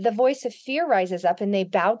people, the voice of fear rises up and they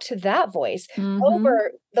bow to that voice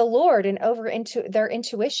over the Lord and over into their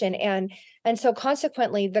intuition. And so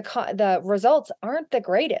consequently, the results aren't the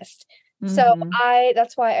greatest. So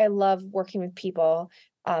that's why I love working with people,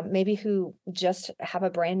 maybe who just have a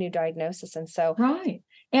brand new diagnosis. And so, right.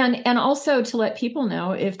 And also to let people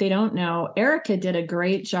know, if they don't know, Erica did a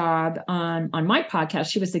great job on my podcast.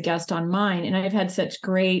 She was a guest on mine, and I've had such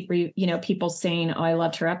great, people saying, "Oh, I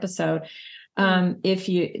loved her episode." If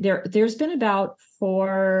you there's been about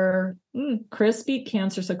 4, Chris beat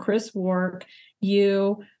cancer. So Chris Wark,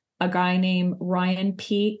 you, a guy named Ryan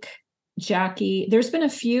Peak, Jackie. There's been a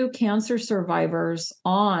few cancer survivors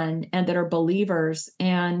on and that are believers,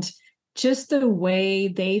 and just the way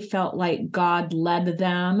they felt like God led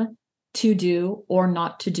them to do or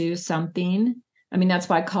not to do something. I mean, that's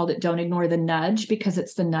why I called it Don't Ignore the Nudge, because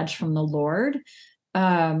it's the nudge from the Lord.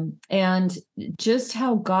 And just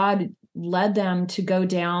how God led them to go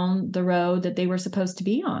down the road that they were supposed to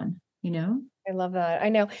be on, I love that. I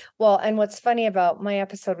know. Well, and what's funny about my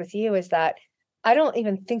episode with you is that I don't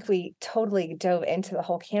even think we totally dove into the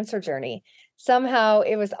whole cancer journey. Somehow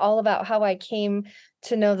it was all about how I came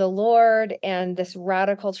to know the Lord and this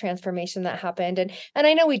radical transformation that happened. And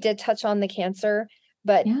I know we did touch on the cancer,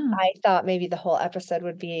 but I thought maybe the whole episode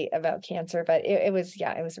would be about cancer, but it was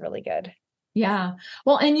really good. Yeah.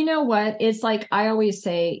 Well, and you know what? It's like, I always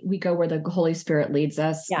say, we go where the Holy Spirit leads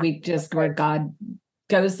us. Yeah, we just, where God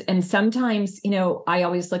goes. And sometimes, I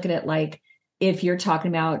always look at it like, if you're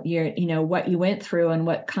talking about what you went through and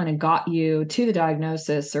what kind of got you to the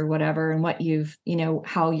diagnosis or whatever, and what you've,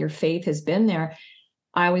 how your faith has been there.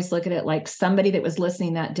 I always look at it like somebody that was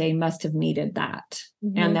listening that day must have needed that.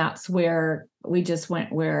 Mm-hmm. And that's where we just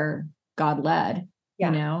went where God led,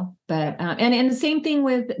 but, and the same thing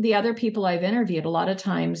with the other people I've interviewed. A lot of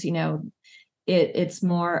times, it's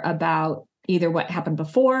more about either what happened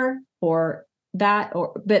before or that,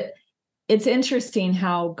 but it's interesting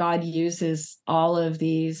how God uses all of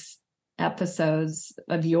these episodes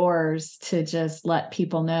of yours to just let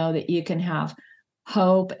people know that you can have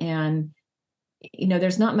hope, and,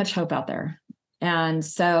 there's not much hope out there. And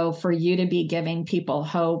so for you to be giving people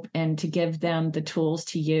hope and to give them the tools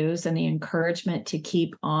to use and the encouragement to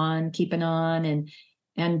keep on keeping on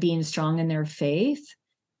and being strong in their faith,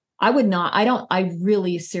 I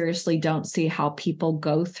really seriously don't see how people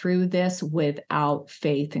go through this without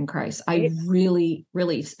faith in Christ. I really,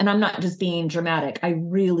 really, and I'm not just being dramatic. I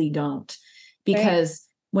really don't, because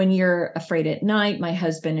when you're afraid at night, my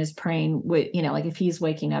husband is praying with, like if he's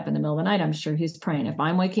waking up in the middle of the night, I'm sure he's praying. If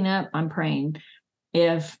I'm waking up, I'm praying.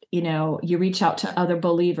 If, you reach out to other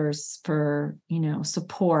believers for,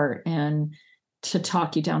 support and to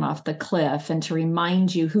talk you down off the cliff and to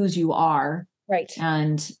remind you whose you are. Right.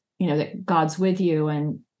 And, that God's with you,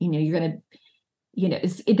 and, you're going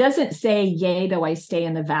to, it doesn't say, yea, though I stay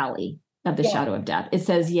in the valley of the shadow of death. It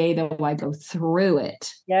says, yea, though I go through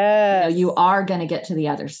it. Yes. You are going to get to the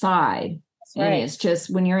other side. That's right. And it's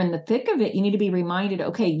just, when you're in the thick of it, you need to be reminded,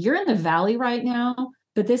 okay, you're in the valley right now,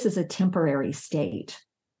 but this is a temporary state.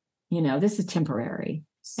 This is temporary.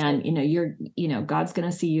 And, you're, God's going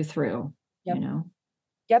to see you through,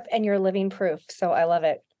 Yep. And you're living proof. So I love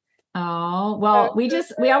it. Oh, well, we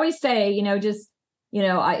always say,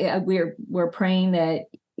 we're praying that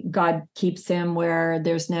God keeps him where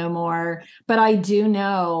there's no more, but I do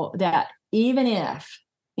know that even if,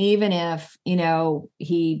 he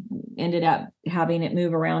ended up having it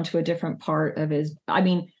move around to a different part of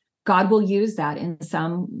God will use that in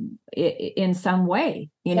some way,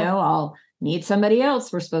 I'll need somebody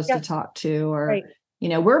else we're supposed to talk to, or,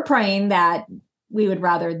 we're praying that we would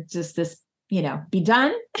rather just this, be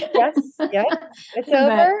done. Yes. Yeah. It's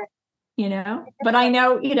over. But I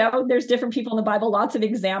know, there's different people in the Bible, lots of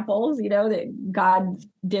examples, that God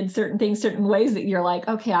did certain things, certain ways that you're like,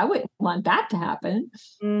 okay, I wouldn't want that to happen.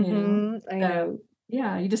 Mm-hmm. I know.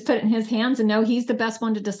 Yeah, you just put it in his hands and know he's the best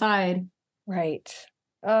one to decide. Right.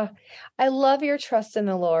 I love your trust in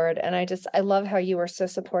the Lord. And I love how you were so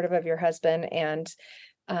supportive of your husband. And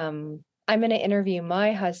I'm going to interview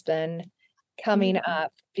my husband coming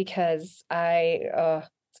up, because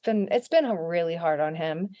it's been really hard on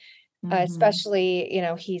him, especially,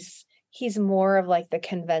 he's more of like the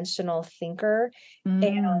conventional thinker,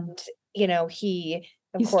 and, he's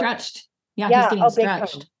stretched. Yeah. He's getting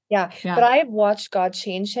stretched. Yeah. But I've watched God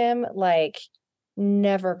change him like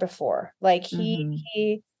never before. Like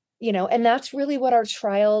he, and that's really what our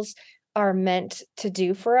trials are meant to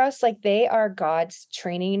do for us. Like they are God's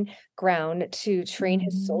training ground to train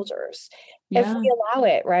his soldiers, if we allow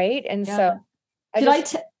it. Right. And so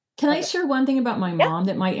can I share one thing about my mom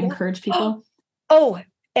that might encourage people? Oh,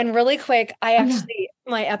 and really quick,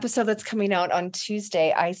 my episode that's coming out on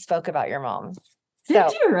Tuesday, I spoke about your mom.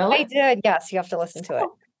 Did you really? I did. Yes. You have to listen to it.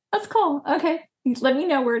 That's cool. Okay. Let me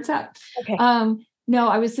know where it's at. Okay. No,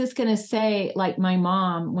 I was just going to say, like my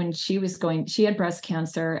mom, when she had breast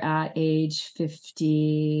cancer at age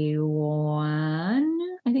 51.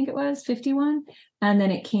 I think it was 51. And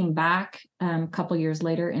then it came back a couple years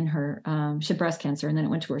later in her, she had breast cancer, and then it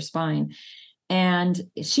went to her spine. And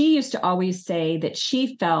she used to always say that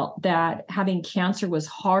she felt that having cancer was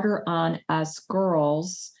harder on us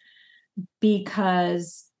girls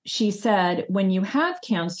because she said, when you have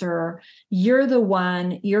cancer, you're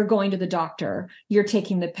going to the doctor, you're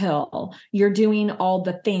taking the pill, you're doing all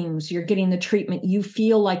the things, you're getting the treatment, you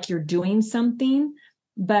feel like you're doing something,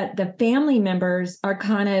 but the family members are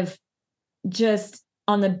kind of just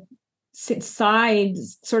on the side,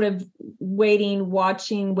 sort of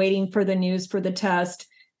watching, waiting for the news, for the test,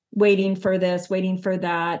 waiting for this, waiting for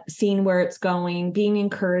that, seeing where it's going, being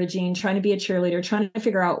encouraging, trying to be a cheerleader, trying to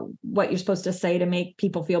figure out what you're supposed to say to make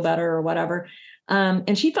people feel better or whatever.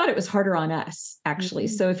 And she thought it was harder on us, actually.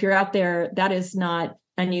 Mm-hmm. So if you're out there, that is not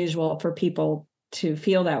unusual for people to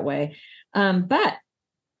feel that way. But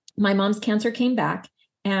my mom's cancer came back,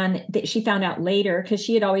 and she found out later, because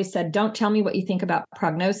she had always said, don't tell me what you think about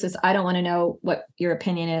prognosis. I don't want to know what your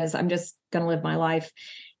opinion is. I'm just going to live my life.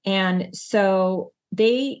 And so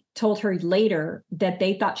they told her later that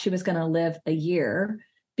they thought she was going to live a year,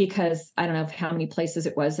 because I don't know how many places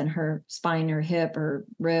it was in her spine or hip or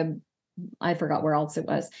rib. I forgot where else it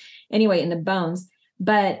was. Anyway, in the bones.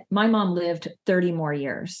 But my mom lived 30 more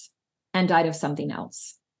years and died of something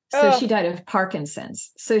else. So she died of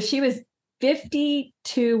Parkinson's. So she was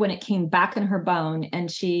 52 when it came back in her bone, and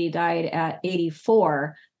she died at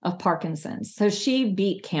 84 of Parkinson's. So she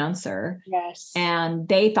beat cancer. Yes. And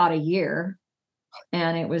they thought a year,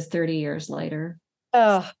 and it was 30 years later.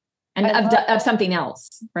 Oh, and of something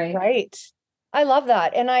else, right? Right. I love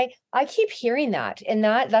that. And I keep hearing that. And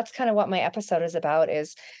that's kind of what my episode is about,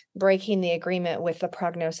 is breaking the agreement with the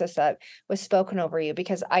prognosis that was spoken over you,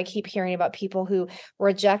 because I keep hearing about people who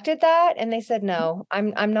rejected that and they said, no,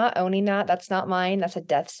 I'm not owning that. That's not mine. That's a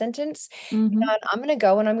death sentence. Mm-hmm. And I'm going to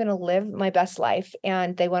go and I'm going to live my best life.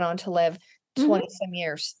 And they went on to live 20 some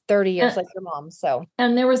years, 30 years, like your mom. So,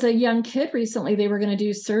 and there was a young kid recently, they were going to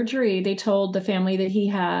do surgery. They told the family that he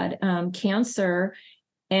had cancer,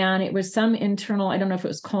 and it was some internal, I don't know if it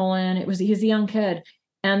was colon, he's a young kid,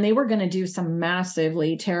 and they were going to do some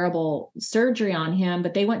massively terrible surgery on him,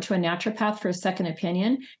 but they went to a naturopath for a second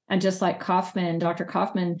opinion. And just like Dr.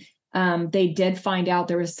 Kaufman, they did find out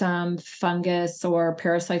there was some fungus or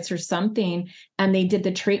parasites or something, and they did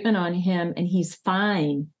the treatment on him, and he's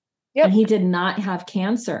fine. Yep. And he did not have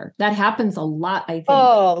cancer. That happens a lot, I think.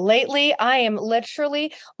 Oh, lately I am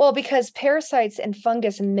literally, because parasites and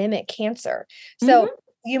fungus mimic cancer. So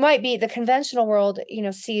you might be, the conventional world,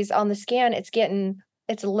 sees on the scan,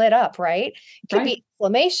 it's lit up, right? It could be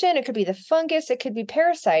inflammation. It could be the fungus. It could be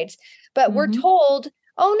parasites, but we're told,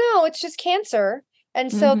 oh no, it's just cancer. And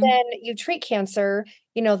so then you treat cancer,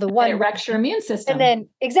 the one. It wrecks your immune system. And then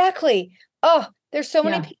exactly. Oh, there's so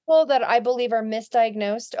many people that I believe are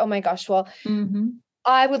misdiagnosed. Oh my gosh. Well,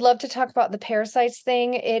 I would love to talk about the parasites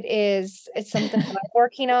thing. It's something that I'm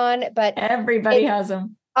working on, but everybody has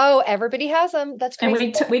them. Oh, everybody has them. That's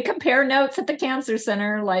crazy. And we compare notes at the cancer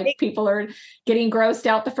center. Like, people are getting grossed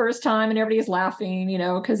out the first time and everybody's laughing,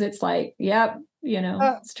 because it's like, yep,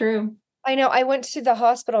 it's true. I know. I went to the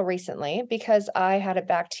hospital recently because I had a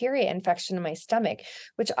bacteria infection in my stomach,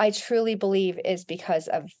 which I truly believe is because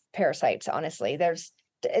of parasites. Honestly, there's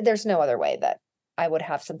no other way that I would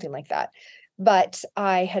have something like that. But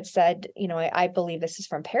I had said, I believe this is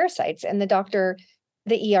from parasites. And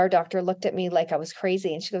the ER doctor looked at me like I was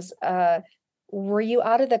crazy. And she goes, were you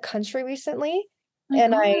out of the country recently?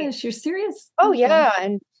 You're serious? Oh, yeah.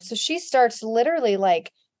 And so she starts literally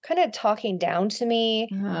like kind of talking down to me,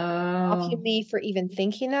 mocking me for even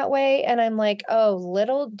thinking that way. And I'm like, oh,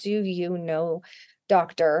 little do you know,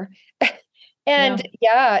 doctor. And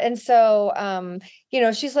and so,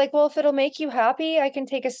 she's like, well, if it'll make you happy, I can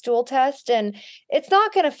take a stool test. And it's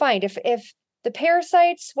not going to find if the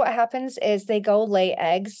parasites, what happens is they go lay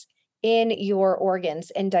eggs in your organs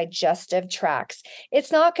and digestive tracts.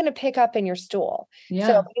 It's not going to pick up in your stool. Yeah.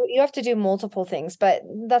 So you have to do multiple things, but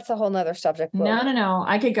that's a whole nother subject. No.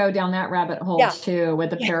 I could go down that rabbit hole too, with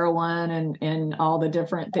the Para-1 and all the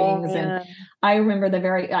different things. And I remember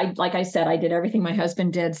like I said, I did everything my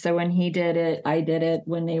husband did. So when he did it, I did it.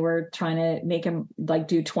 When they were trying to make him like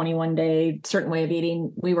do 21-day certain way of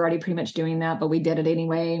eating, we were already pretty much doing that, but we did it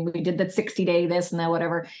anyway. And we did the 60-day this and that,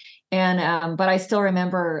 whatever. And, but I still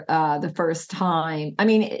remember, the first time,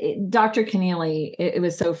 Dr. Keneally, it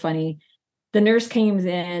was so funny. The nurse came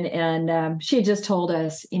in and, she had just told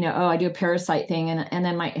us, I do a parasite thing. And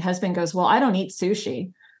then my husband goes, well, I don't eat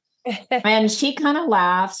sushi. And she kind of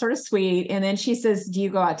laughed, sort of sweet. And then she says, do you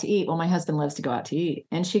go out to eat? Well, my husband loves to go out to eat.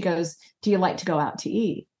 And she goes, do you like to go out to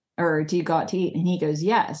eat? Or do you go out to eat? And he goes,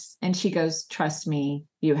 yes. And she goes, trust me,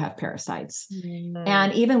 you have parasites.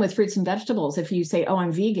 And even with fruits and vegetables, if you say, oh,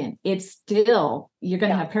 I'm vegan, it's still, you're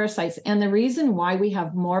going to have parasites. And the reason why we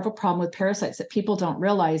have more of a problem with parasites that people don't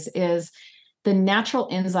realize is the natural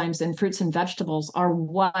enzymes in fruits and vegetables are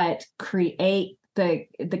what create the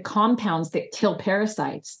compounds that kill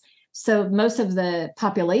parasites. So most of the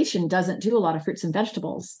population doesn't do a lot of fruits and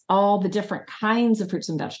vegetables, all the different kinds of fruits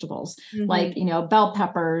and vegetables, like, bell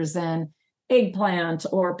peppers and eggplant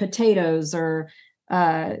or potatoes or,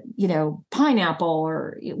 pineapple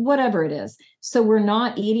or whatever it is. So we're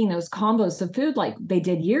not eating those combos of food like they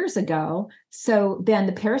did years ago. So then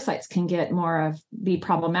the parasites can be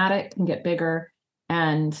problematic and get bigger.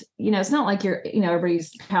 And, it's not like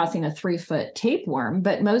everybody's passing a 3-foot tapeworm,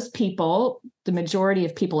 but most people, the majority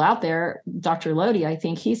of people out there, Dr. Lodi, I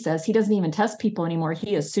think he says he doesn't even test people anymore.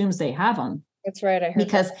 He assumes they have them. That's right. I heard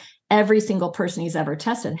because every single person he's ever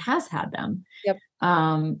tested has had them. Yep.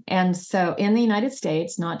 And so in the United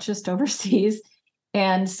States, not just overseas.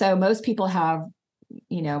 And so most people have,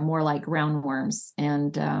 more like roundworms,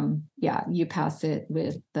 and you pass it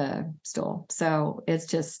with the stool. So it's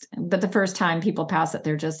just, but the first time people pass it,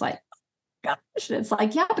 they're just like, gosh, it's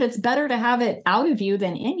like, yeah, but it's better to have it out of you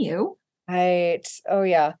than in you. Right. Oh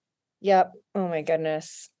yeah. Yep. Oh my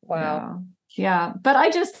goodness. Wow. Yeah. But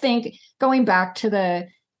I just think going back to the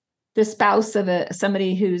spouse of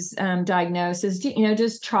somebody who's diagnosed is,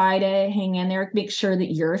 just try to hang in there, make sure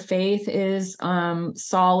that your faith is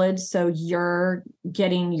solid. So you're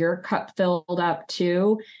getting your cup filled up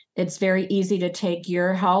too. It's very easy to take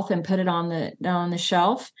your health and put it on the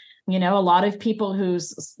shelf. A lot of people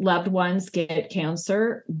whose loved ones get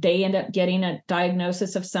cancer, they end up getting a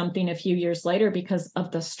diagnosis of something a few years later because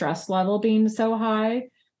of the stress level being so high,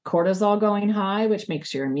 cortisol going high, which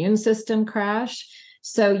makes your immune system crash.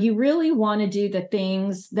 So you really want to do the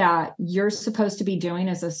things that you're supposed to be doing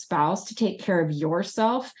as a spouse to take care of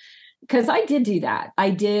yourself. Because I did do that. I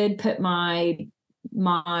did put my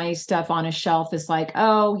stuff on a shelf. It's like,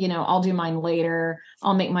 oh, I'll do mine later.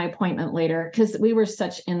 I'll make my appointment later. Because we were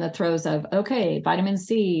such in the throes of, okay, vitamin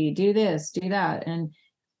C, do this, do that. And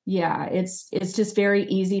yeah, it's just very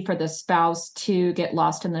easy for the spouse to get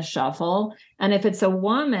lost in the shuffle. And if it's a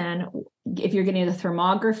woman, if you're getting a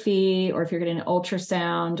thermography or if you're getting an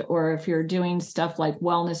ultrasound or if you're doing stuff like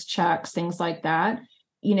wellness checks, things like that,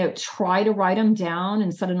 try to write them down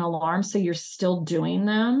and set an alarm so you're still doing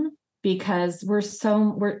them, because we're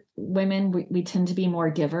women, we tend to be more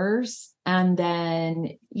givers. And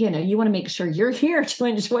then, you want to make sure you're here to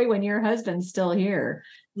enjoy when your husband's still here,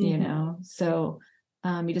 so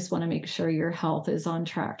you just want to make sure your health is on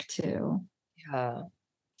track too. Yeah.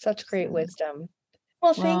 Such great wisdom.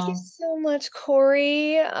 Well, thank you so much,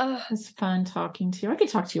 Cori. It's fun talking to you. I could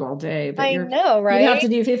talk to you all day, but I know, right? You'd have to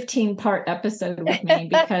do a 15-part episode with me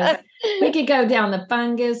because we could go down the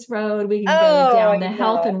fungus road. We can go down the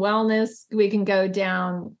health and wellness. We can go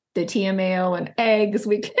down the TMAO and eggs.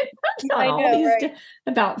 We can talk all these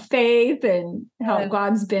about faith and how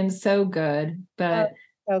God's been so good. But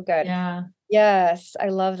so good. Yeah. Yes, I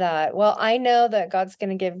love that. Well, I know that God's going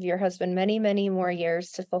to give your husband many, many more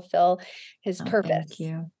years to fulfill his purpose. Thank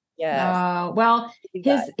you. Yes. Well,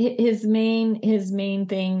 his main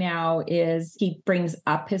thing now is he brings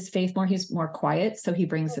up his faith more. He's more quiet, so he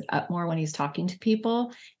brings it up more when he's talking to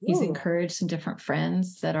people. He's encouraged some different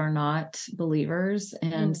friends that are not believers,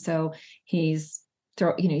 and so he's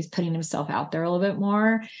putting himself out there a little bit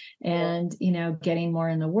more and, getting more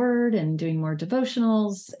in the word and doing more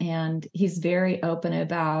devotionals. And he's very open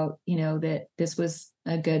about, that this was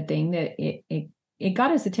a good thing, that it got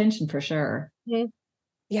his attention for sure. Mm-hmm.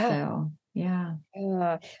 Yeah. So, yeah.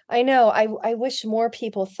 I know. I wish more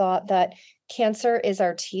people thought that cancer is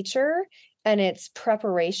our teacher and it's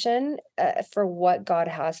preparation for what God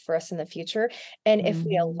has for us in the future. And if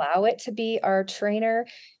we allow it to be our trainer,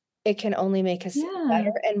 it can only make us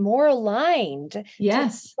better and more aligned.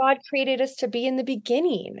 Yes. To God created us to be in the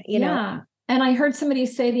beginning, you know? And I heard somebody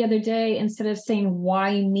say the other day, instead of saying,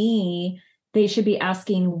 why me, they should be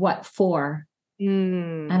asking what for.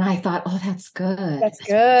 And I thought, oh, that's good. That's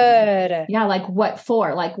good. Yeah. Like what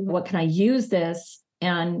for? Like, what can I use this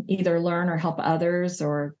and either learn or help others,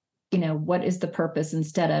 or, what is the purpose,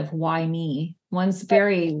 instead of why me? One's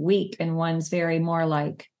very weak and one's very more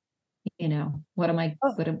like,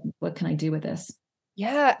 what can I do with this?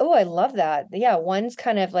 Yeah. Oh, I love that. Yeah. One's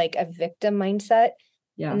kind of like a victim mindset.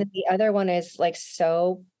 Yeah. And then the other one is like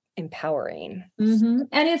so empowering. And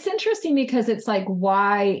it's interesting because it's like,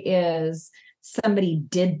 why is somebody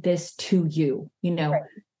did this to you?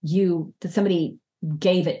 Did somebody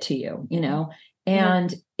gave it to you,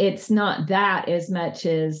 and it's not that as much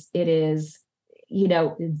as it is,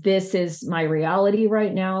 this is my reality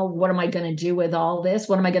right now. What am I going to do with all this?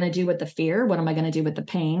 What am I going to do with the fear? What am I going to do with the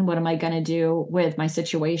pain? What am I going to do with my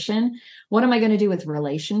situation? What am I going to do with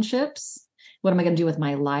relationships? What am I going to do with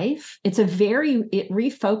my life? It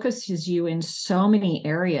refocuses you in so many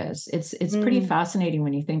areas. It's pretty fascinating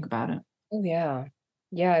when you think about it. Oh, yeah.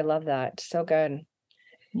 Yeah, I love that. So good.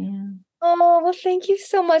 Yeah. Oh, well, thank you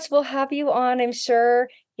so much. We'll have you on, I'm sure,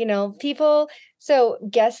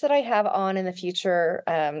 guests that I have on in the future,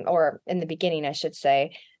 or in the beginning, I should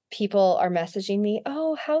say, people are messaging me,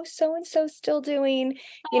 oh, how's so-and-so still doing?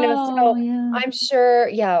 So Yeah. I'm sure,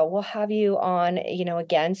 we'll have you on,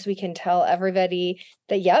 again, so we can tell everybody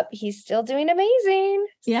that, yep, he's still doing amazing.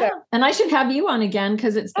 Yeah. So, and I should have you on again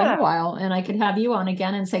because it's been a while, and I could have you on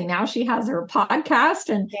again and say, now she has her podcast,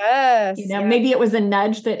 and maybe it was a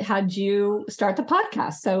nudge that had you start the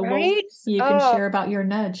podcast. So you can share about your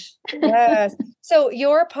nudge. Yes. So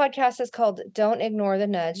your podcast is called Don't Ignore the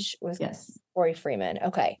Nudge with Cori Freeman.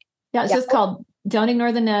 Okay. Yeah, it's just called Don't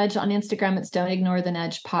Ignore the Nudge. On Instagram, it's Don't Ignore the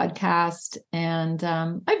Nudge podcast. And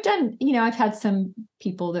I've done, I've had some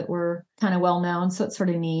people that were kind of well-known, so it's sort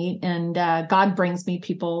of neat. And God brings me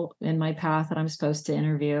people in my path that I'm supposed to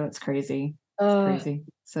interview. It's crazy. It's crazy.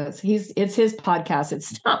 So it's his podcast.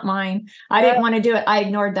 It's not mine. I didn't want to do it. I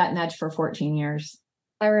ignored that nudge for 14 years.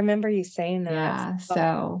 I remember you saying that. Yeah.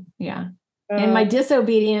 So, yeah. In my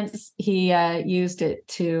disobedience, he used it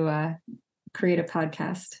to create a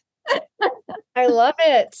podcast. I love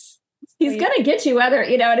it. He's going to get you whether,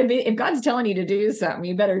 if God's telling you to do something,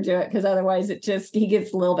 you better do it, because otherwise he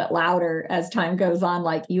gets a little bit louder as time goes on.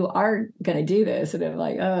 Like, you are going to do this. And I'm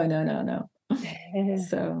like, oh, no.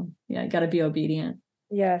 So yeah, got to be obedient.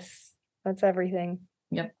 Yes. That's everything.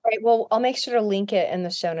 Yep. All right. Well, I'll make sure to link it in the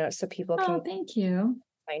show notes so people can thank you.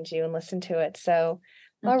 Find you and listen to it. So,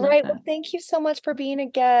 all right. Well, thank you so much for being a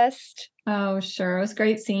guest. Oh, sure. It was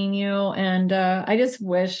great seeing you. And I just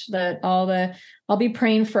wish that I'll be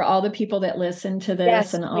praying for all the people that listen to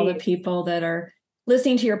this, and all the people that are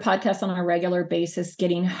listening to your podcast on a regular basis,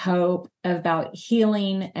 getting hope about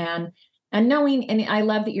healing and knowing. And I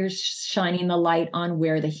love that you're shining the light on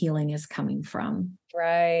where the healing is coming from.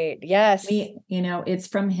 Right. Yes. It's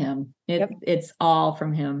from him. It's all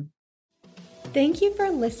from him. Thank you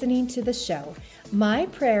for listening to the show. My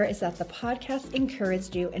prayer is that the podcast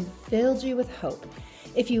encouraged you and filled you with hope.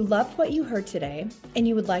 If you loved what you heard today and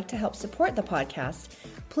you would like to help support the podcast,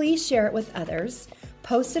 please share it with others,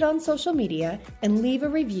 post it on social media, and leave a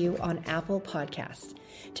review on Apple Podcasts.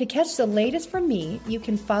 To catch the latest from me, you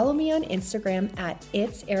can follow me on Instagram at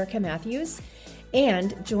It's Erica Matthews,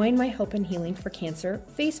 and join my Hope and Healing for Cancer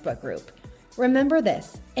Facebook group. Remember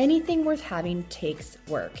this, anything worth having takes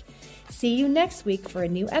work. See you next week for a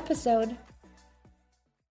new episode.